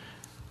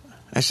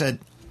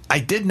 I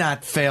did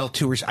not fail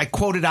to, I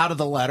quoted out of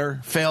the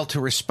letter, failed to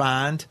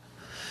respond.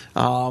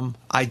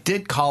 I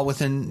did call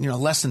within,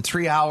 less than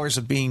 3 hours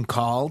of being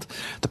called.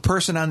 The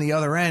person on the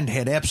other end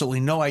had absolutely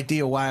no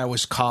idea why I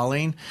was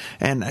calling.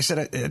 And I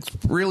said, it's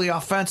really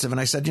offensive. And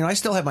I said, I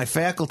still have my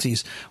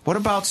faculties. What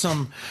about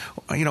some,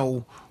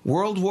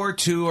 World War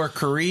II or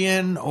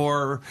Korean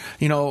or,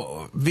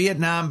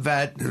 Vietnam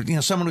vet,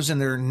 someone who's in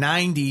their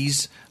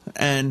 90s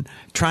and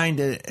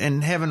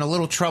and having a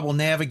little trouble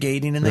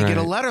navigating, and they get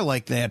a letter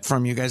like that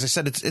from you guys. I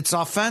said, it's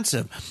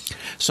offensive.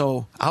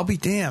 So I'll be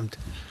damned.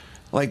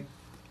 Like,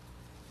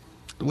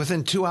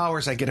 within 2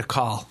 hours, I get a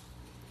call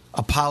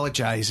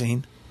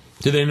apologizing.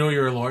 Do they know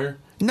you're a lawyer?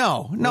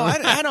 No,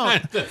 I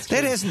don't.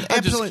 That has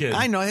absolutely.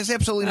 I know it has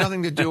absolutely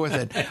nothing to do with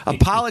it.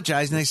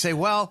 Apologizing. They say,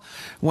 well,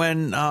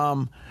 when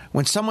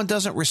someone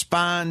doesn't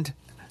respond,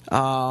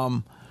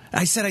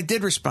 I said I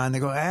did respond. They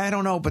go, I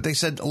don't know, but they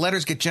said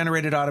letters get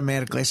generated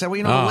automatically. I said,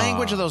 well, the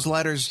language of those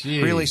letters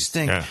really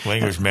stink. Yeah,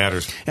 language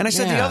matters. And I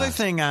said the other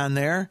thing on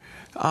there.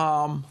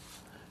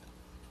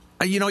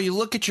 You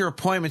look at your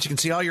appointments, you can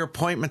see all your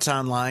appointments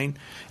online,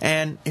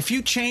 and if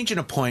you change an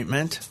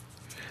appointment,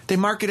 they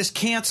mark it as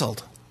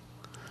canceled.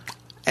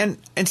 And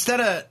instead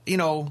of,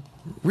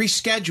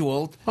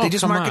 rescheduled, they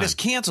just mark it as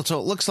canceled, so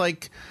it looks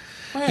like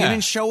you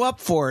didn't show up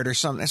for it or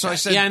something. So I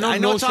said, I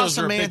know it's all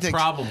semantics. A big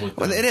problem with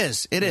them. Well, it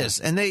is.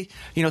 And they,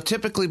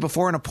 typically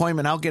before an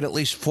appointment, I'll get at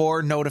least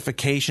 4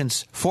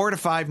 notifications, 4 to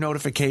 5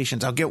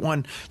 notifications. I'll get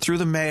one through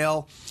the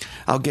mail.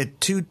 I'll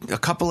get a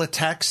couple of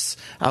texts.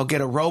 I'll get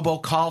a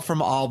robocall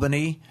from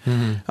Albany.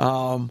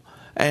 Mm-hmm.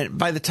 And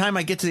by the time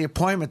I get to the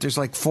appointment, there's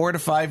like 4 to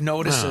 5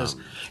 notices.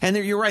 And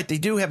you're right, they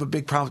do have a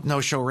big problem with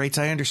no-show rates.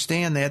 I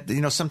understand that.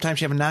 Sometimes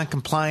you have a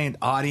non-compliant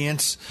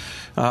audience,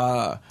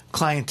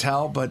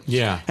 clientele. But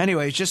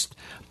anyway, it's just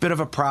a bit of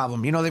a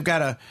problem. They've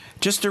got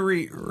just to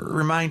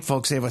remind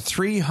folks, they have a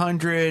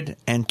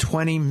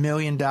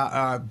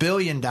 $320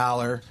 billion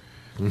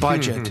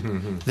budget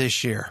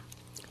this year.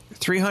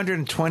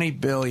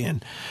 $320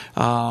 billion.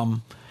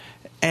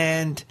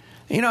 And...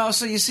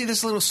 so you see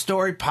this little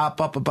story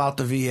pop up about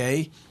the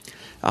VA.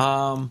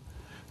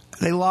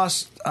 They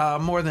lost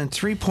more than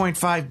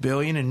 $3.5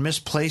 billion in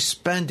misplaced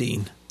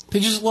spending. They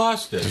just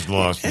lost it. It's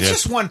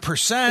just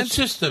 1%.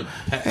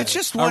 It's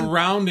just a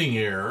rounding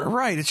error.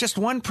 Right. It's just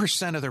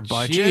 1% of their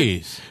budget.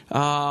 Jeez.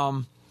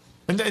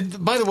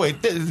 And by the way,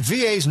 the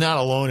VA's not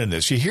alone in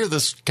this. You hear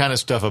this kind of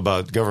stuff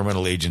about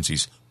governmental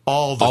agencies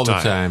all the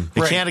time.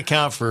 They can't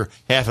account for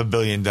 $500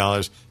 million.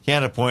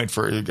 Can't account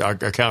for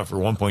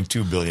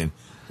 $1.2 billion.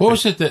 What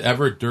was it that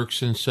Everett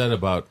Dirksen said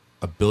about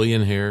a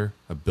billion here,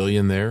 a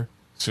billion there?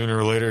 Sooner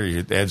or later,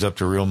 it adds up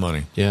to real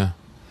money. Yeah.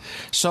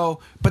 So,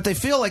 but they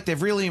feel like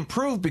they've really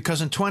improved because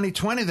in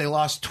 2020 they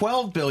lost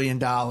 $12 billion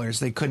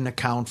they couldn't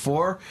account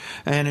for,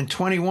 and in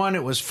 21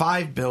 it was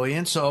 $5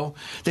 billion. So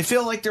they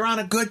feel like they're on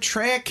a good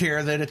track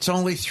here. That it's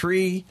only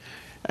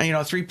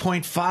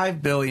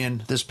 $3.5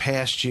 billion this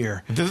past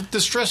year. The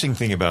distressing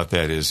thing about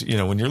that is,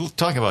 when you're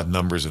talking about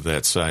numbers of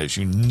that size,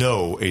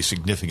 a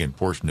significant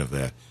portion of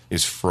that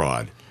is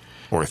fraud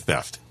or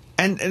theft.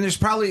 And there's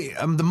probably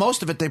the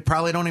most of it they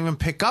probably don't even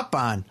pick up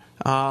on.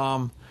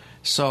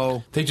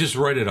 So they just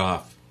write it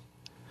off.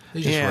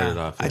 Write it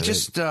off. I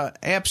just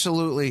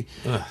absolutely.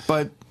 Ugh.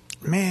 But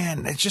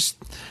man, it's just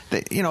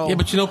Yeah,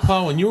 but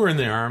Paul, when you were in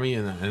the Army,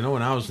 and I know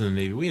when I was in the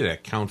Navy, we had to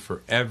account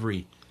for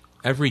every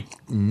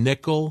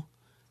nickel,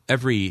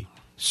 every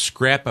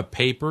scrap of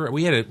paper.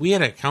 We had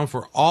to account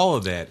for all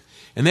of that,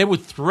 and they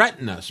would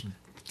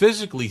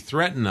physically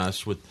threaten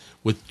us with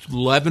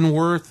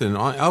Leavenworth and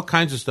all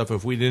kinds of stuff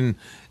if we didn't,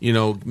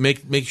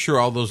 make sure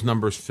all those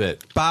numbers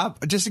fit. Bob,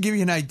 just to give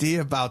you an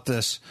idea about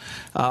this,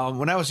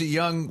 when I was a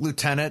young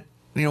lieutenant,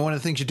 one of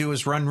the things you do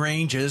is run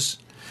ranges,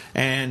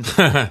 and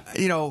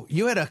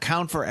you had to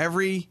account for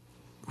every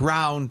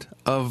round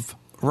of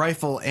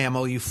rifle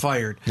ammo you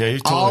fired. Yeah, you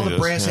told all me the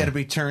brass had to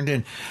be turned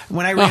in.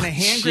 When I ran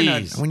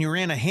when you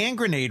ran a hand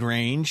grenade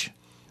range.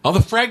 All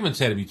the fragments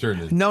had to be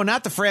turned in. No,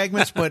 not the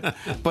fragments, but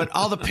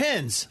all the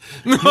pins.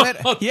 You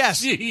had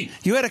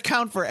to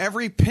count for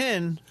every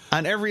pin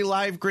on every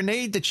live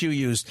grenade that you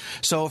used.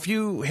 So if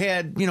you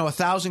had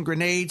 1,000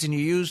 grenades and you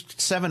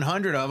used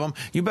 700 of them,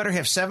 you better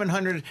have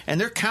 700,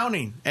 and they're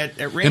counting at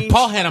range. And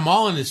Paul had them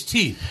all in his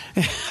teeth.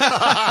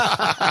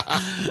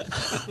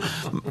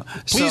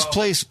 Please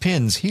place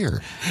pins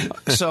here.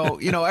 So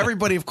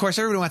everybody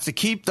wants to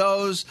keep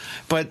those,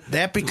 but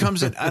that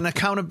becomes an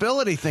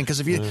accountability thing,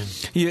 because if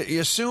you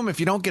assume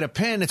if you don't get a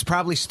pin, it's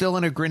probably still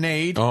in a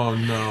grenade. Oh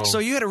no! So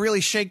you had to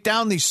really shake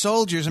down these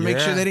soldiers and make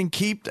sure they didn't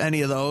keep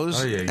any of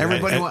those. Oh, yeah.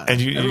 Everybody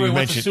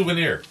wants a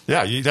souvenir.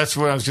 Yeah, that's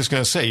what I was just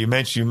going to say. You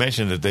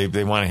mentioned that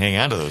they want to hang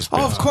on to those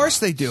pins. Oh, of course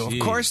they do. Jeez. Of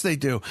course they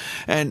do.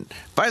 And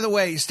by the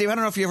way, Steve, I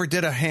don't know if you ever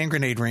did a hand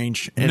grenade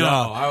range. No,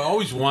 I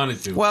always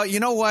wanted to. Well, you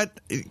know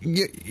what?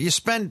 You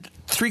spend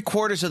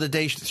 3/4 of the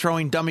day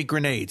throwing dummy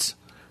grenades.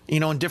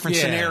 In different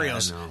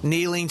scenarios,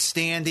 kneeling,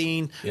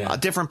 standing,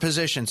 different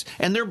positions.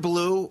 And they're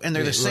blue, and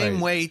they're the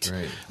same weight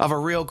of a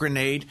real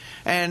grenade.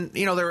 And,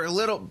 they're a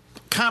little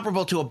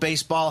comparable to a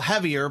baseball,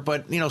 heavier,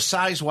 but,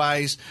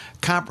 size-wise,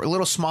 a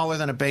little smaller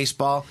than a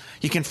baseball.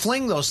 You can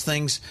fling those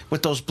things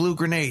with those blue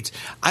grenades.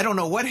 I don't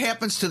know what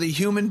happens to the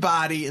human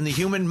body and the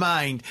human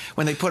mind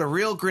when they put a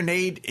real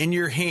grenade in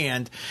your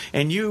hand,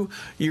 and you're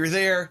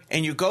there,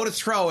 and you go to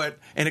throw it,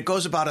 and it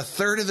goes about a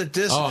third of the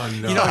distance. Oh,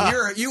 no.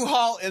 You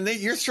haul, and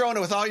you're throwing it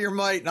with all your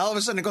might, and all of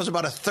a sudden it goes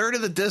about a third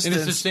of the distance.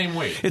 And it's the same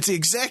weight. It's the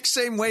exact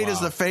same weight as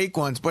the fake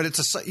ones, but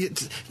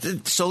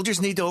the soldiers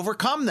need to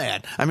overcome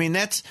that. I mean,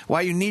 that's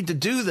why you need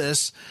to do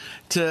this,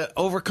 to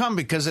overcome,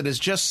 because it is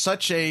just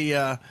such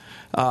a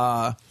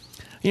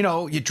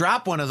you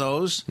drop one of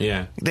those.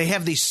 Yeah. They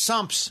have these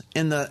sumps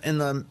in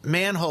the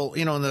manhole,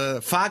 in the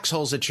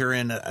foxholes that you're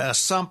in, a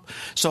sump.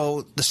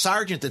 So the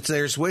sergeant that's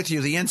there's with you,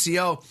 the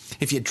NCO,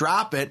 if you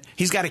drop it,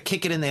 he's got to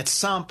kick it in that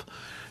sump.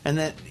 And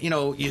that,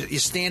 you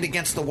stand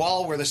against the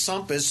wall where the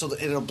sump is, so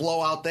that it'll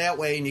blow out that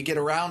way, and you get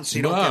around so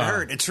you don't get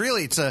hurt.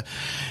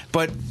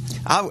 But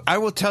I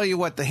will tell you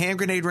what, the hand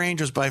grenade range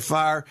was by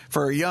far,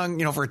 for a young,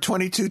 for a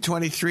 22,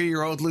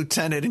 23-year-old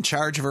lieutenant in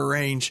charge of a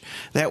range,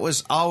 that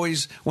was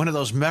always one of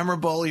those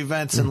memorable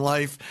events in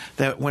life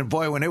that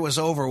when it was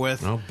over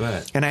with. I'll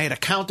bet. And I had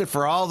accounted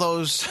for all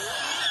those.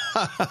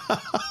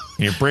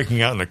 You're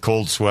breaking out in a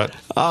cold sweat.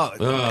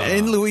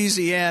 In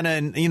Louisiana,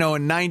 and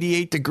in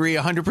 98 degree,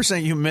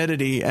 100%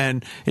 humidity,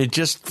 and it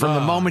just from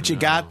the moment you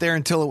got there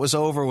until it was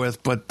over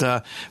with.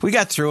 But we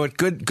got through it.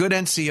 Good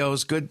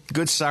NCOs,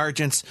 good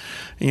sergeants.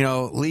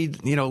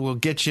 Will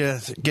get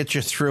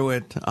you through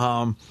it.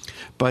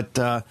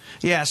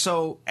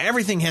 So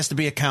everything has to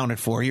be accounted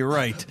for. You're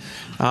right.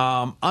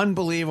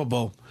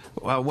 Unbelievable.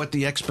 What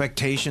the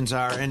expectations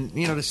are, and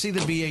to see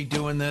the VA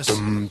doing this,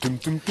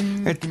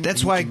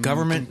 that's why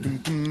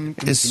government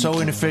is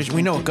so inefficient.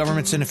 We know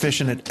government's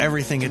inefficient at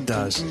everything it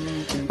does.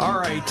 All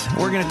right,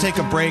 we're going to take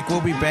a break. We'll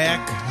be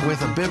back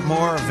with a bit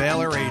more of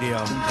Valor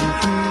Radio.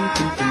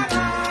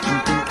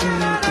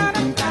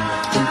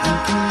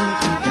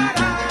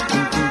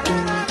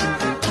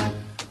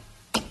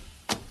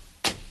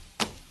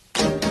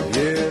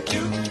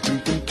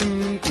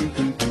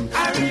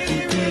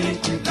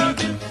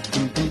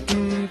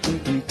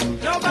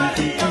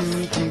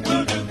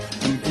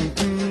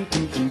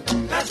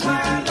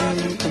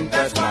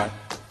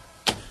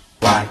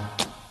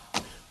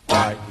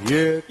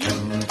 Yeah.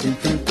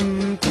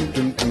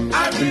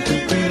 I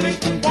really, really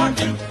want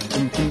you.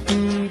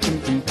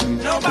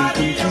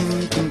 Nobody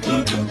else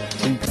will do.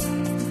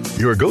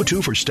 You're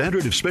go-to for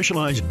standard of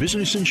specialized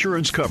business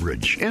insurance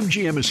coverage.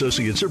 MGM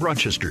Associates of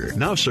Rochester,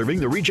 now serving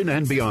the region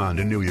and beyond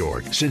in New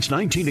York. Since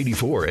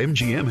 1984,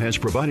 MGM has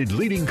provided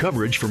leading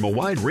coverage from a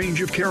wide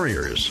range of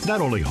carriers.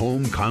 Not only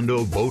home,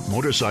 condo, boat,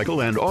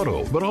 motorcycle, and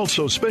auto, but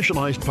also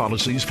specialized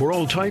policies for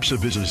all types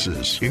of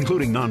businesses,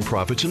 including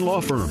nonprofits and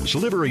law firms,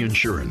 livery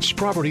insurance,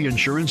 property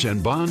insurance,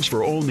 and bonds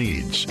for all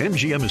needs.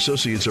 MGM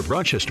Associates of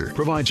Rochester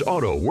provides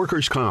auto,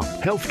 workers' comp,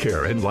 health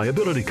care, and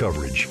liability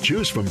coverage.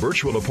 Choose from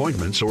virtual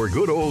appointments or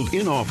good old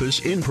in-office,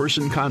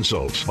 in-person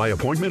consults by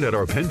appointment at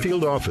our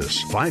Penfield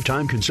office.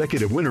 5-time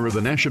consecutive winner of the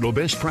National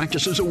Best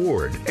Practices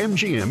Award.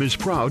 MGM is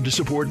proud to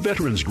support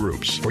veterans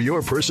groups. For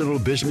your personal,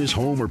 business,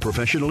 home, or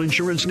professional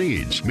insurance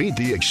needs, meet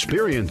the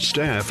experienced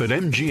staff at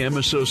MGM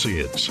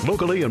Associates.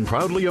 Locally and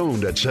proudly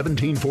owned at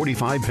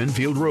 1745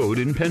 Penfield Road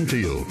in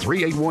Penfield,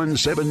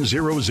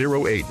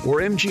 381-7008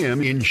 or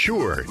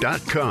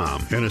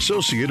MGMinsure.com. An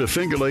associate of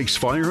Finger Lakes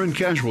Fire and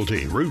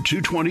Casualty, Route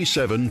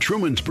 227,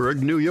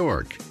 Trumansburg, New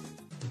York.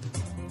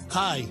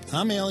 Hi,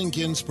 I'm Alan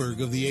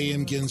Ginsberg of the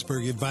A.M.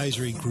 Ginsberg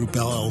Advisory Group,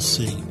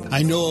 LLC.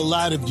 I know a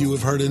lot of you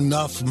have heard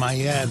enough of my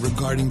ad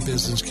regarding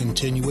business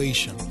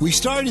continuation. We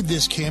started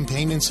this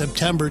campaign in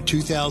September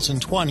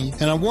 2020,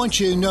 and I want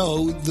you to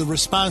know the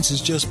response has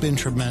just been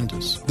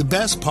tremendous. The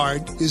best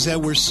part is that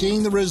we're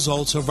seeing the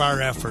results of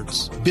our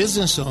efforts.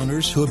 Business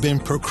owners who have been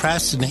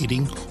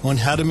procrastinating on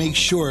how to make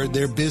sure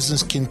their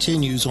business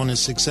continues on a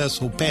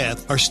successful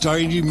path are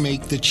starting to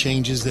make the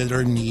changes that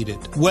are needed.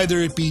 Whether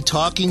it be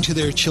talking to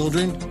their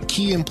children,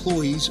 key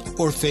employees,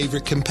 or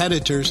favorite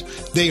competitors,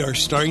 they are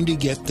starting to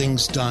get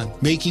things done,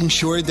 making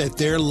sure that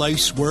their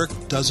life's work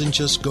doesn't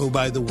just go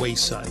by the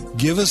wayside.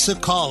 Give us a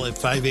call at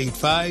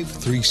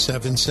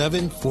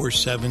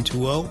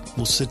 585-377-4720.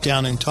 We'll sit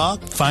down and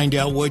talk, find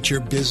out what your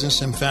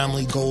business and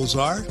family goals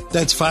are.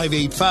 That's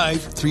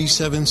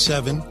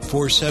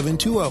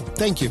 585-377-4720.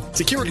 Thank you.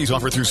 Securities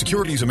offered through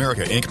Securities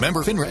America, Inc.,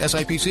 member FINRA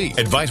SIPC.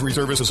 Advisory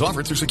services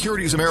offered through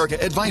Securities America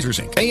Advisors,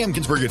 Inc., A.M.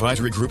 Ginsberg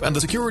Advisory Group, and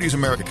the Securities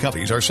America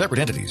companies are separate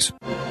entities. The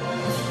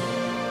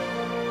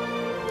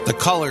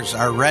colors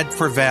are red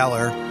for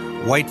valor,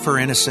 white for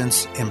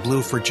innocence, and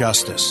blue for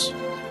justice.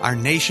 Our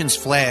nation's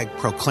flag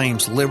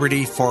proclaims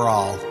liberty for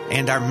all,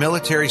 and our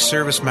military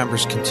service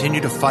members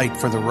continue to fight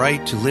for the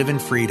right to live in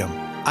freedom.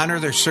 Honor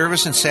their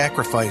service and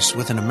sacrifice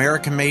with an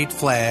American-made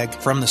flag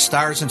from the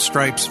Stars and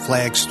Stripes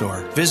Flag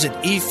Store. Visit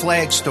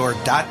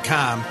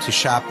eflagstore.com to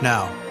shop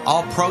now.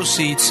 All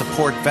proceeds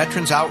support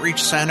Veterans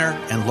Outreach Center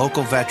and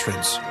local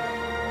veterans.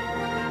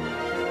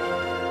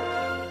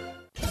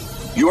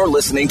 You're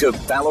listening to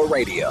Valor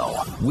Radio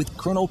with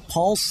Colonel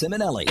Paul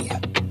Simonelli.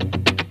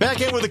 Back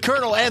in with the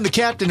Colonel and the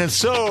Captain, and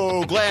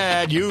so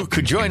glad you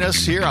could join us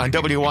here on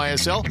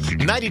WYSL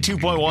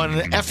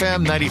 92.1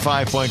 FM,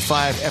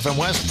 95.5 FM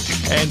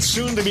West, and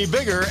soon to be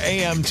bigger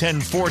AM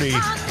 1040.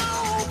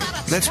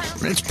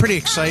 It's pretty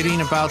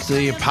exciting about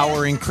the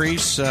power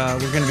increase. We're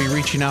going to be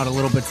reaching out a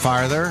little bit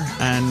farther,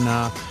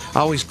 and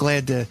always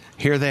glad to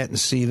hear that and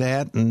see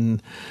that.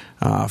 And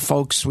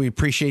folks, we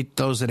appreciate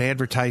those that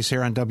advertise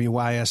here on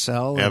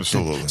WYSL.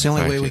 Absolutely. It's the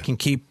only way we can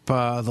keep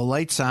the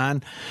lights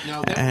on.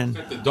 Now, that won't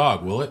affect the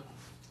dog, will it?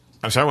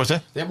 I'm sorry, what's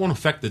that? That won't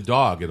affect the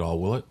dog at all,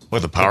 will it?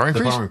 What, the power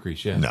increase? The power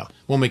increase, yeah. No.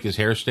 Won't make his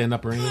hair stand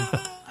up or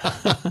anything?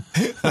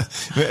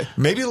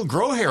 Maybe it'll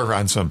grow hair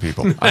on some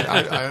people. I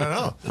don't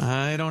know.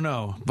 I don't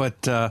know.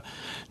 But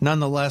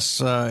nonetheless,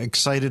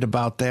 excited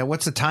about that.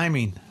 What's the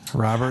timing,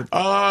 Robert?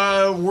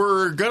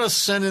 We're going to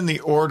send in the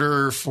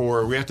order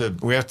for, we have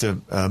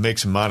to make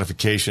some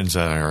modifications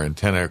on our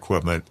antenna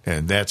equipment,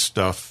 and that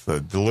stuff, the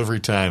delivery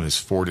time is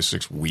 4 to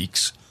 6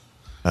 weeks.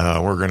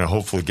 We're going to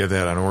hopefully get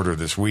that on order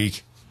this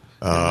week.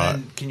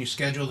 And then can you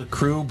schedule the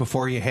crew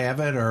before you have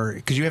it, or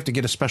because you have to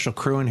get a special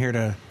crew in here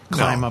to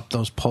climb up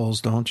those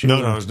poles, don't you?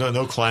 No, there's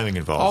no climbing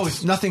involved. Oh,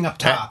 it's nothing up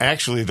top.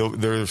 Actually,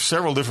 there are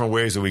several different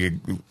ways that we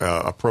could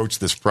approach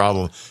this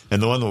problem, and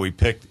the one that we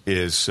picked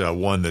is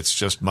one that's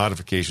just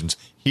modifications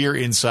here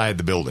inside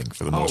the building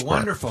for the most part.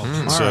 Wonderful.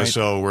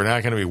 So we're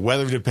not going to be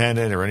weather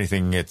dependent or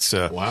anything. It's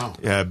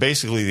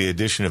basically the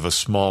addition of a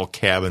small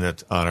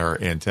cabinet on our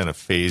antenna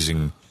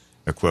phasing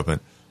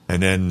equipment.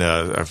 And then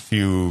a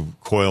few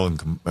coil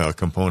and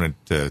component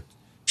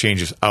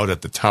changes out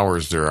at the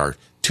towers. There are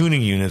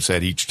tuning units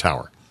at each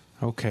tower.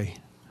 Okay.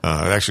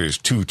 Actually, there's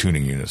 2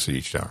 tuning units at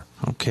each tower.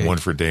 Okay. One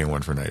for day and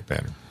one for night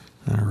pattern.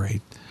 All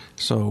right.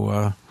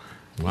 So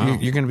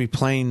you're going to be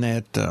playing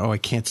that. I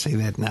can't say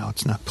that now.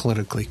 It's not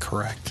politically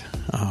correct.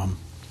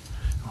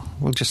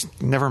 We'll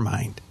just never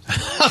mind.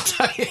 I'll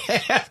tell you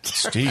after.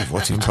 Steve,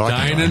 what's he talking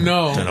about? Dying to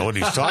know. I don't know what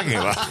he's talking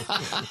about.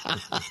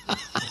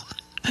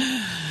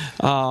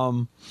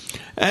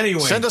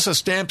 Anyway, send us a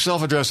stamped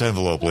self-addressed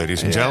envelope,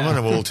 ladies and gentlemen,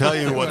 and we'll tell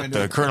you what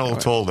the Colonel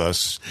told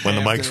us when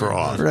the mics were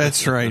off.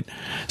 That's right.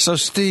 So,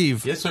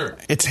 Steve. Yes, sir.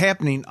 It's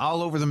happening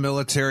all over the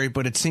military,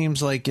 but it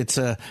seems like it's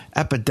a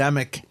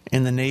epidemic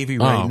in the Navy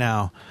right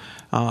now.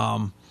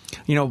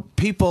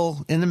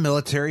 people in the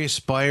military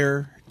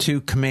aspire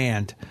to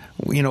command.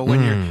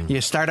 When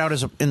you start out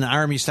in the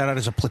Army, you start out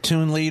as a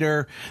platoon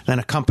leader, then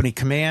a company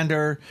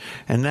commander,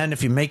 and then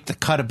if you make the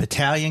cut, a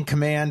battalion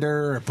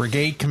commander, a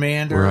brigade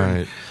commander,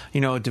 right.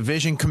 A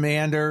division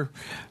commander.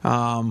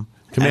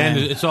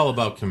 It's all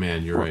about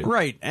command. You're right.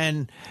 Right,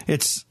 and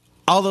it's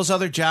all those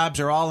other jobs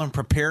are all in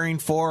preparing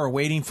for or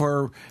waiting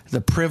for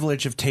the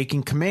privilege of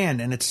taking command,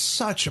 and it's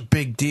such a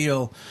big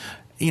deal,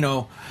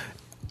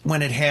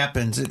 when it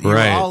happens. You're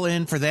all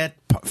in for that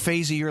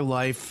phase of your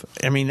life.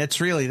 I mean,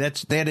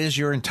 that is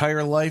your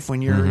entire life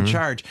when you're in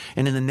charge.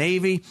 And in the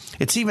Navy,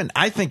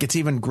 I think it's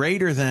even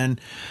greater than,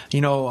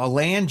 a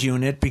land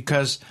unit,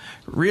 because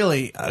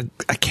really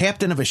a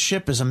captain of a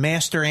ship is a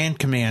master and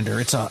commander.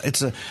 It's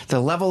the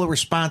level of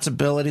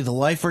responsibility, the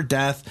life or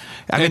death.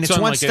 I mean, it's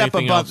one step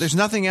above. Else. There's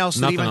nothing else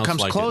that even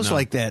comes close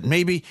like that.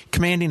 Maybe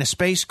commanding a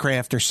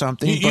spacecraft or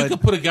something. You could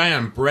put a guy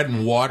on bread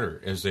and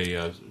water as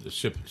a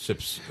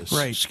ship's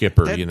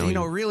skipper. That,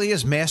 really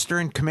is master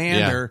and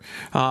commander. Yeah.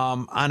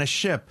 On a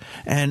ship.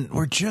 And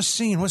we're just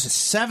seeing,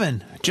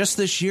 7 just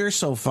this year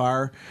so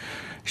far,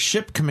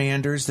 ship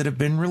commanders that have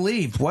been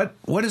relieved. What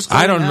is going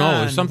on? I don't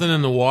know. There's something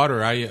in the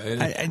water.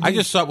 I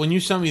just thought, when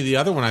you sent me the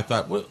other one, I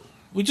thought, well,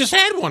 we just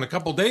had one a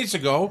couple days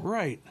ago.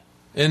 Right.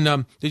 And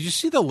did you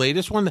see the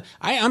latest one?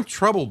 I'm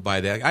troubled by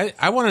that.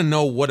 I want to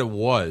know what it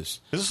was.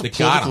 Is this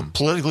a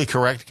politically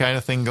correct kind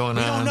of thing going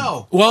on? We don't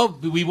know. Well,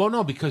 we won't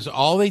know, because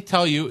all they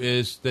tell you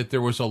is that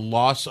there was a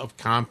loss of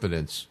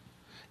confidence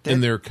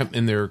in their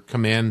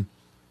command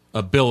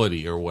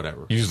ability or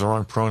whatever. Use the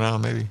wrong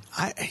pronoun, maybe.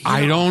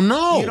 I don't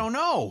know. You don't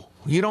know.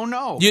 You don't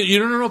know. You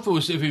don't know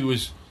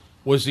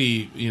was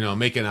he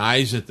making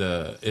eyes at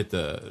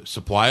the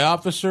supply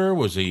officer?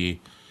 Was he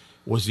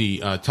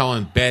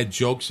telling bad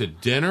jokes at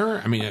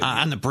dinner? I mean,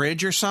 on the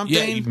bridge or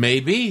something. Yeah,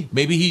 maybe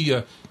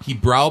he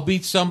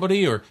browbeat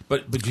somebody.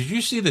 But did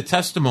you see the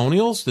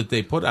testimonials that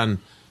they put on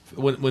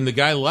when the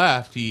guy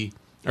left?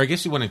 Or I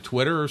guess he went on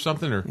Twitter or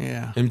something,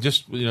 and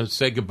just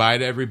said goodbye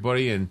to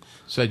everybody and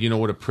said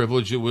what a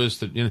privilege it was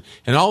that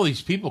and all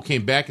these people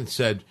came back and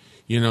said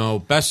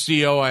best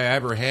CEO I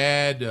ever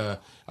had, a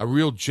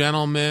real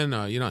gentleman,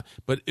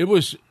 but it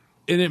was,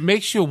 and it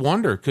makes you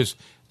wonder, because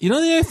the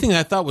other thing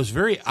I thought was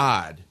very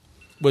odd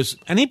was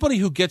anybody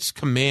who gets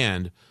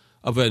command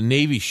of a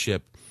Navy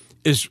ship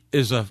is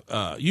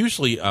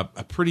usually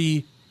a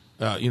pretty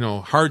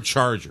hard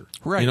charger,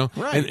 right?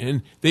 Right.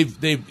 And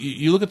they've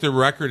you look at their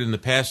record in the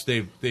past,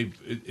 they've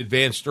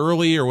advanced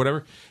early or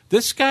whatever.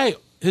 This guy,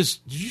 did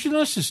you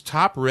notice his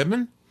top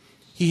ribbon?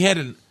 He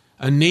had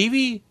a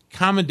Navy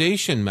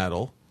Commendation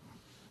Medal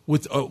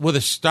with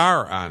a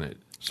star on it.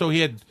 So he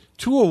had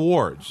 2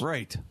 awards,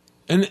 right?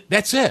 And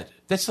that's it.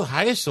 That's the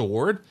highest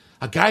award.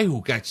 A guy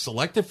who got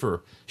selected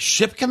for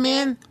ship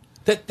command,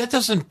 that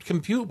doesn't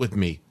compute with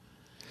me.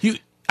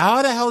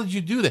 How the hell did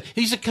you do that?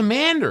 He's a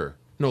commander.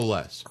 No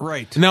less.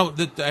 Right. Now,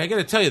 I got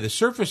to tell you, the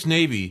surface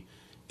Navy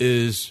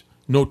is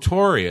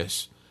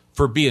notorious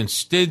for being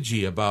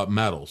stingy about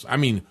medals. I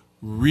mean,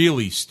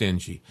 really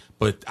stingy.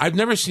 But I've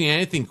never seen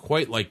anything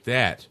quite like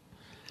that.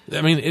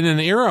 I mean, in an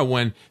era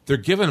when they're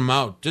giving them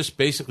out just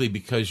basically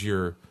because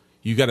you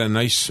got a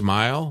nice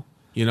smile,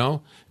 Now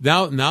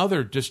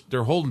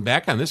they're holding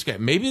back on this guy.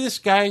 Maybe this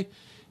guy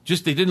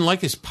they didn't like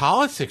his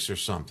politics or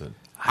something.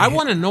 I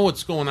want to know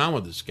what's going on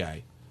with this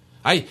guy.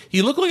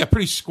 He looked like a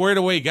pretty squared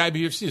away guy. But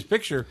you see his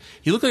picture,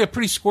 he looked like a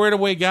pretty squared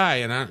away guy,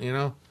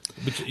 and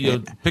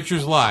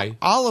pictures lie.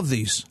 All of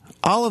these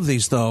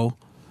though,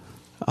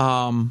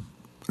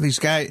 these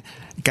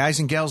guys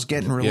and gals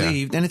getting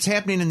relieved, and it's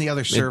happening in the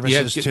other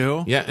services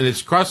too. Yeah, and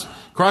it's cross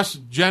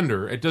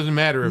gender. It doesn't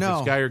matter if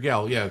it's guy or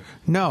gal. Yeah,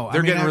 no,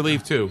 they're getting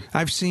relieved too.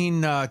 I've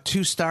seen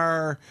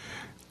 2-star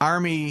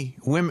Army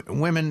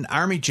women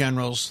Army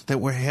generals that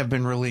have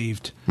been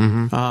relieved.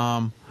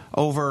 Mm-hmm.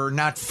 Over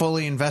not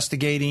fully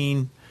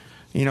investigating,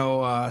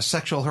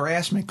 sexual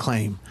harassment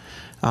claim,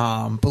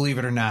 believe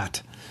it or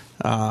not.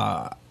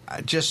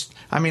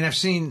 I've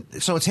seen,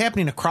 so it's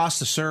happening across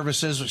the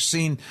services. We've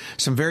seen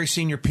some very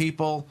senior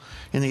people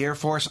in the Air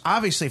Force.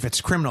 Obviously, if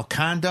it's criminal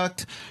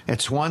conduct,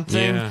 it's one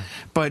thing. Yeah.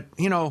 But,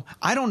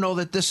 I don't know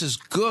that this is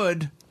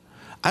good.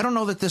 I don't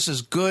know that this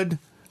is good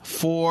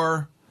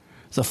for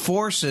the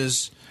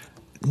forces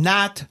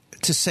not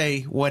to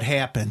say what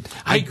happened.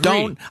 I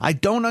agree. I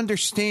don't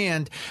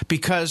understand,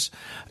 because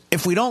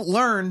if we don't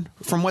learn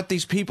from what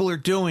these people are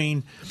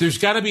doing, there's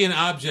got to be an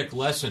object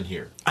lesson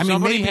here.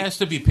 Somebody has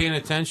to be paying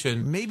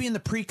attention. Maybe in the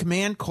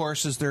pre-command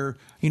courses,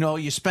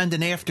 you spend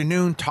an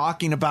afternoon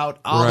talking about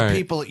all the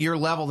people at your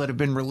level that have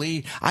been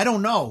relieved. I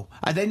don't know.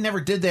 They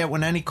never did that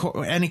when any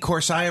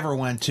course I ever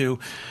went to.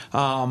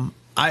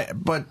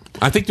 But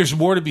I think there's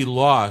more to be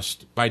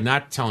lost by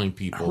not telling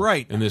people.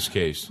 Right. In this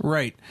case.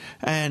 Right.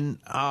 And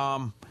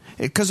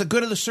because the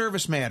good of the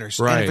service matters.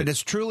 Right. And if it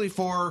is truly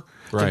for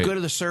the good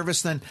of the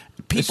service, then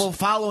people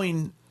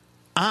following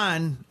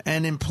on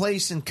and in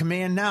place in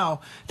command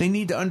now, they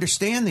need to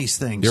understand these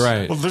things. You're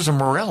right. Well, there's a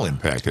morale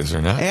impact, is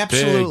there not?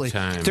 Absolutely. Big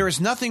time. There is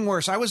nothing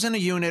worse. I was in a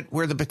unit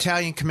where the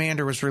battalion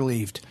commander was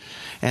relieved.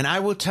 And I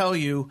will tell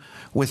you,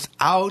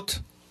 without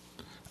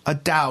a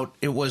doubt,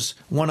 it was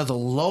one of the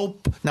low...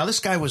 Now, this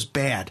guy was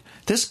bad.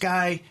 This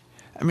guy...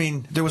 I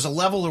mean, there was a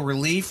level of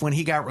relief when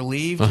he got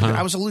relieved.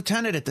 I was a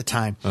lieutenant at the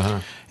time.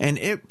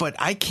 But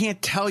I can't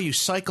tell you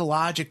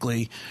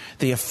psychologically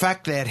the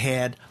effect that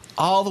had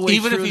all the way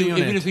through the unit.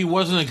 Even if he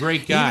wasn't a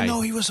great guy. Even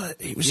though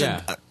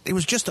it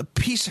was just a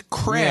pice of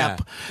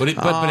crap. Yeah.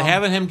 But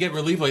having him get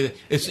relieved like that,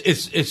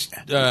 it's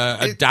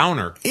a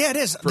downer. Yeah, it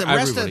is. The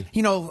rest of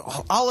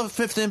all of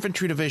 5th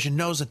Infantry Division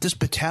knows that this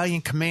battalion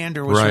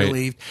commander was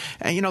relieved.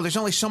 And there's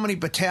only so many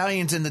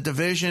battalions in the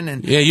division,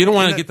 and you don't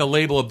want to get the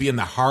label of being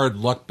the hard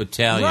luck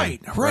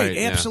battalion. Right,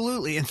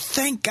 absolutely. And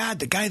thank God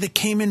the guy that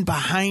came in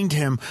behind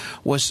him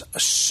was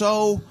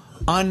so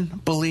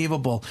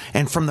unbelievable.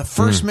 And from the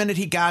first minute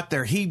he got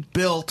there, he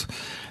built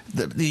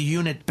the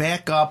unit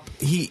back up.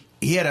 He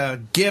had a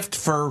gift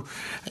for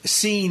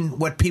seeing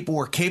what people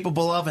were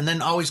capable of, and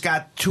then always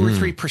got 2 or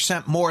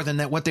 3% more than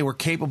what they were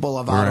capable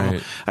of out of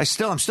him.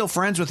 I'm still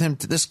friends with him,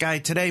 this guy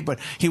today, but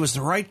he was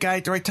the right guy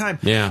at the right time.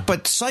 Yeah.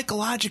 But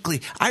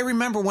psychologically, I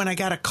remember when I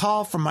got a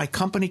call from my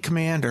company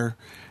commander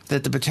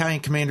that the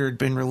battalion commander had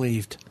been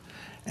relieved,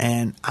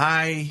 and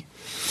I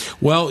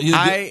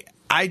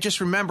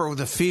just remember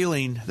the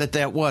feeling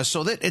that was.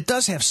 So that it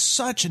does have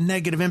such a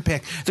negative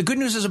impact. The good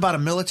news is about a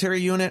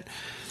military unit,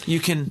 you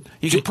can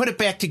put it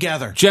back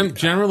together.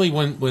 Generally,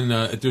 when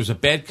there's a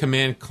bad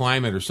command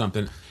climate or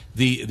something,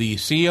 the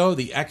CO,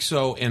 the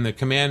XO, and the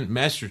command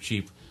master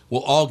chief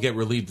will all get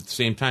relieved at the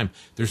same time.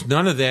 There's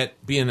none of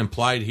that being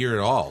implied here at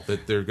all,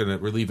 that they're going to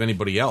relieve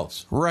anybody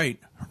else. Right.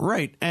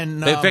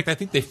 And in fact, I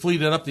think they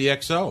fleeted up the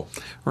XO.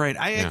 Right.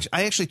 I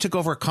actually took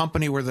over a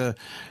company where the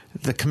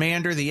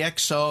commander, the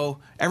XO,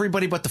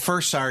 everybody but the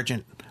first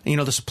sergeant,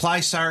 the supply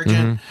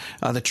sergeant,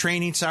 the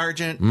training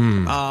sergeant,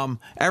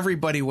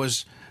 everybody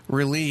was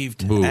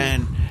relieved. Boo.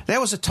 And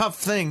that was a tough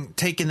thing,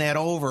 taking that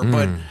over.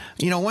 But,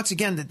 once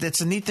again, that's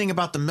the neat thing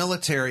about the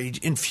military.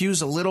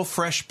 Infuse a little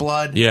fresh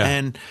blood,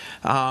 and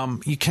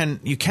you can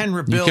rebuild quickly.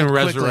 You can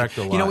resurrect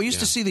a lot. We used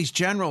to see these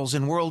generals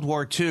in World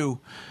War II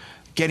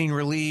getting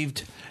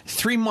relieved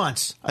 3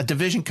 months, a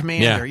division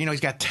commander. He's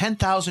got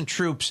 10,000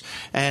 troops,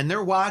 and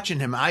they're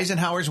watching him.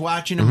 Eisenhower's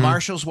watching him.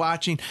 Marshall's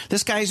watching.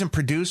 This guy isn't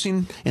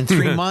producing in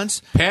 3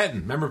 months.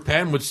 Remember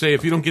Patton would say,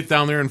 if you don't get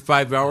down there in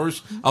 5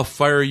 hours, I'll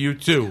fire you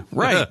too.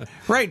 Right.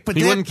 But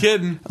he wasn't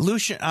kidding.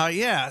 Lucian,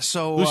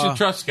 Lucian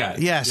Truscott.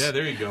 Yes. Yeah,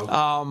 there you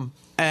go.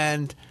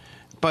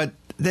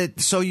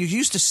 So you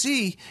used to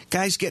see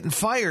guys getting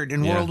fired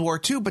in World War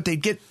II, but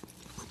they'd get...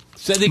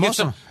 So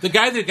the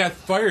guy that got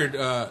fired,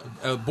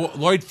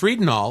 Lloyd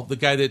Friedenau, the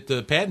guy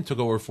that Patton took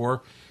over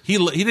for, he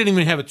didn't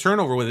even have a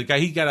turnover with it. The guy,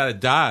 he got out of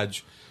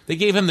Dodge. They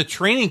gave him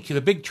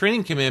the big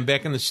training command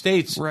back in the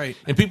States. Right.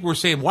 And people were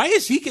saying, why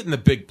is he getting the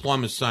big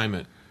plum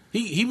assignment?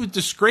 He would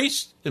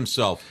disgrace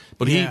himself.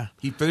 But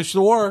he finished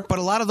the war. But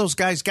a lot of those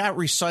guys got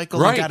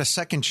recycled and got a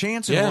second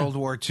chance in World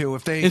War II.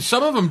 And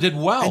some of them did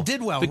well.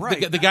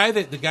 The guy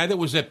that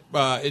was at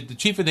the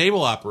chief of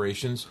naval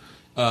operations,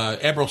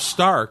 Admiral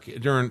Stark,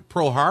 during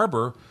Pearl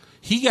Harbor,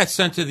 he got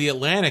sent to the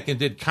Atlantic and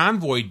did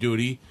convoy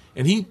duty,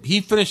 and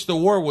he finished the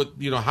war with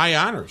high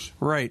honors.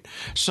 Right.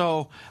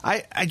 So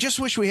I just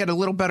wish we had a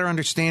little better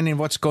understanding of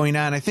what's going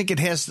on. I think it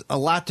has a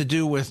lot to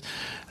do with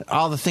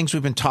all the things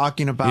we've been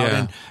talking about.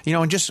 And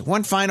in just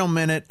one final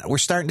minute, we're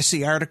starting to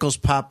see articles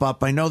pop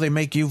up. I know they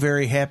make you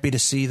very happy to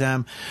see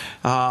them.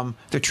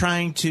 They're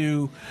trying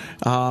to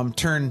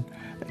turn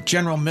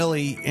General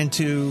Milley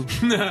into,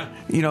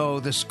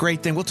 this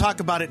great thing. We'll talk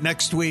about it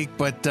next week,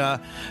 but the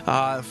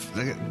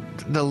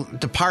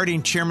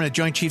departing chairman of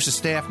Joint Chiefs of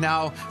Staff,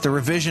 now the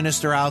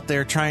revisionists are out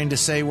there trying to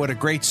say what a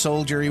great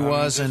soldier he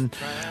was and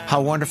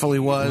how wonderful he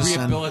was.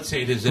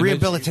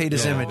 Rehabilitate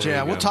his image.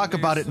 Yeah, we'll talk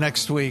about it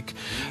next week.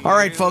 All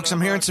right, folks,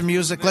 I'm hearing some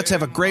music. Let's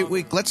have a great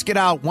week. Let's get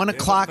out 1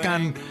 o'clock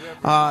on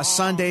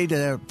Sunday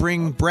to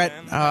bring Brett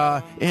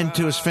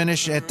into his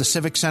finish at the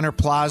Civic Center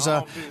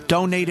Plaza.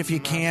 Donate if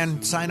you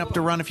can. Sign up to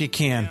run if you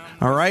can.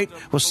 All right?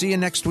 We'll see you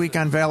next week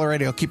on Valor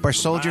Radio. Keep our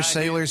soldiers,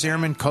 sailors,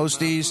 airmen,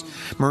 coasties,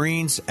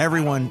 Marines,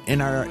 everyone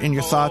in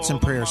your thoughts and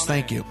prayers.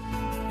 Thank you.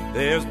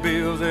 There's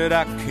bills that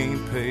I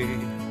can't pay.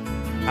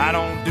 I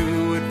don't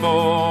do it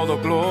for the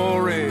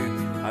glory.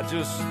 I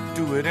just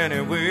do it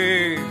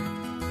anyway.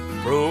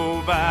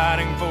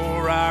 Providing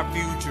for our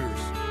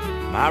futures,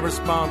 my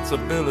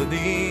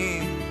responsibility.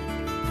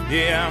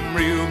 Yeah, I'm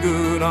real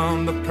good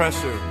under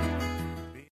pressure.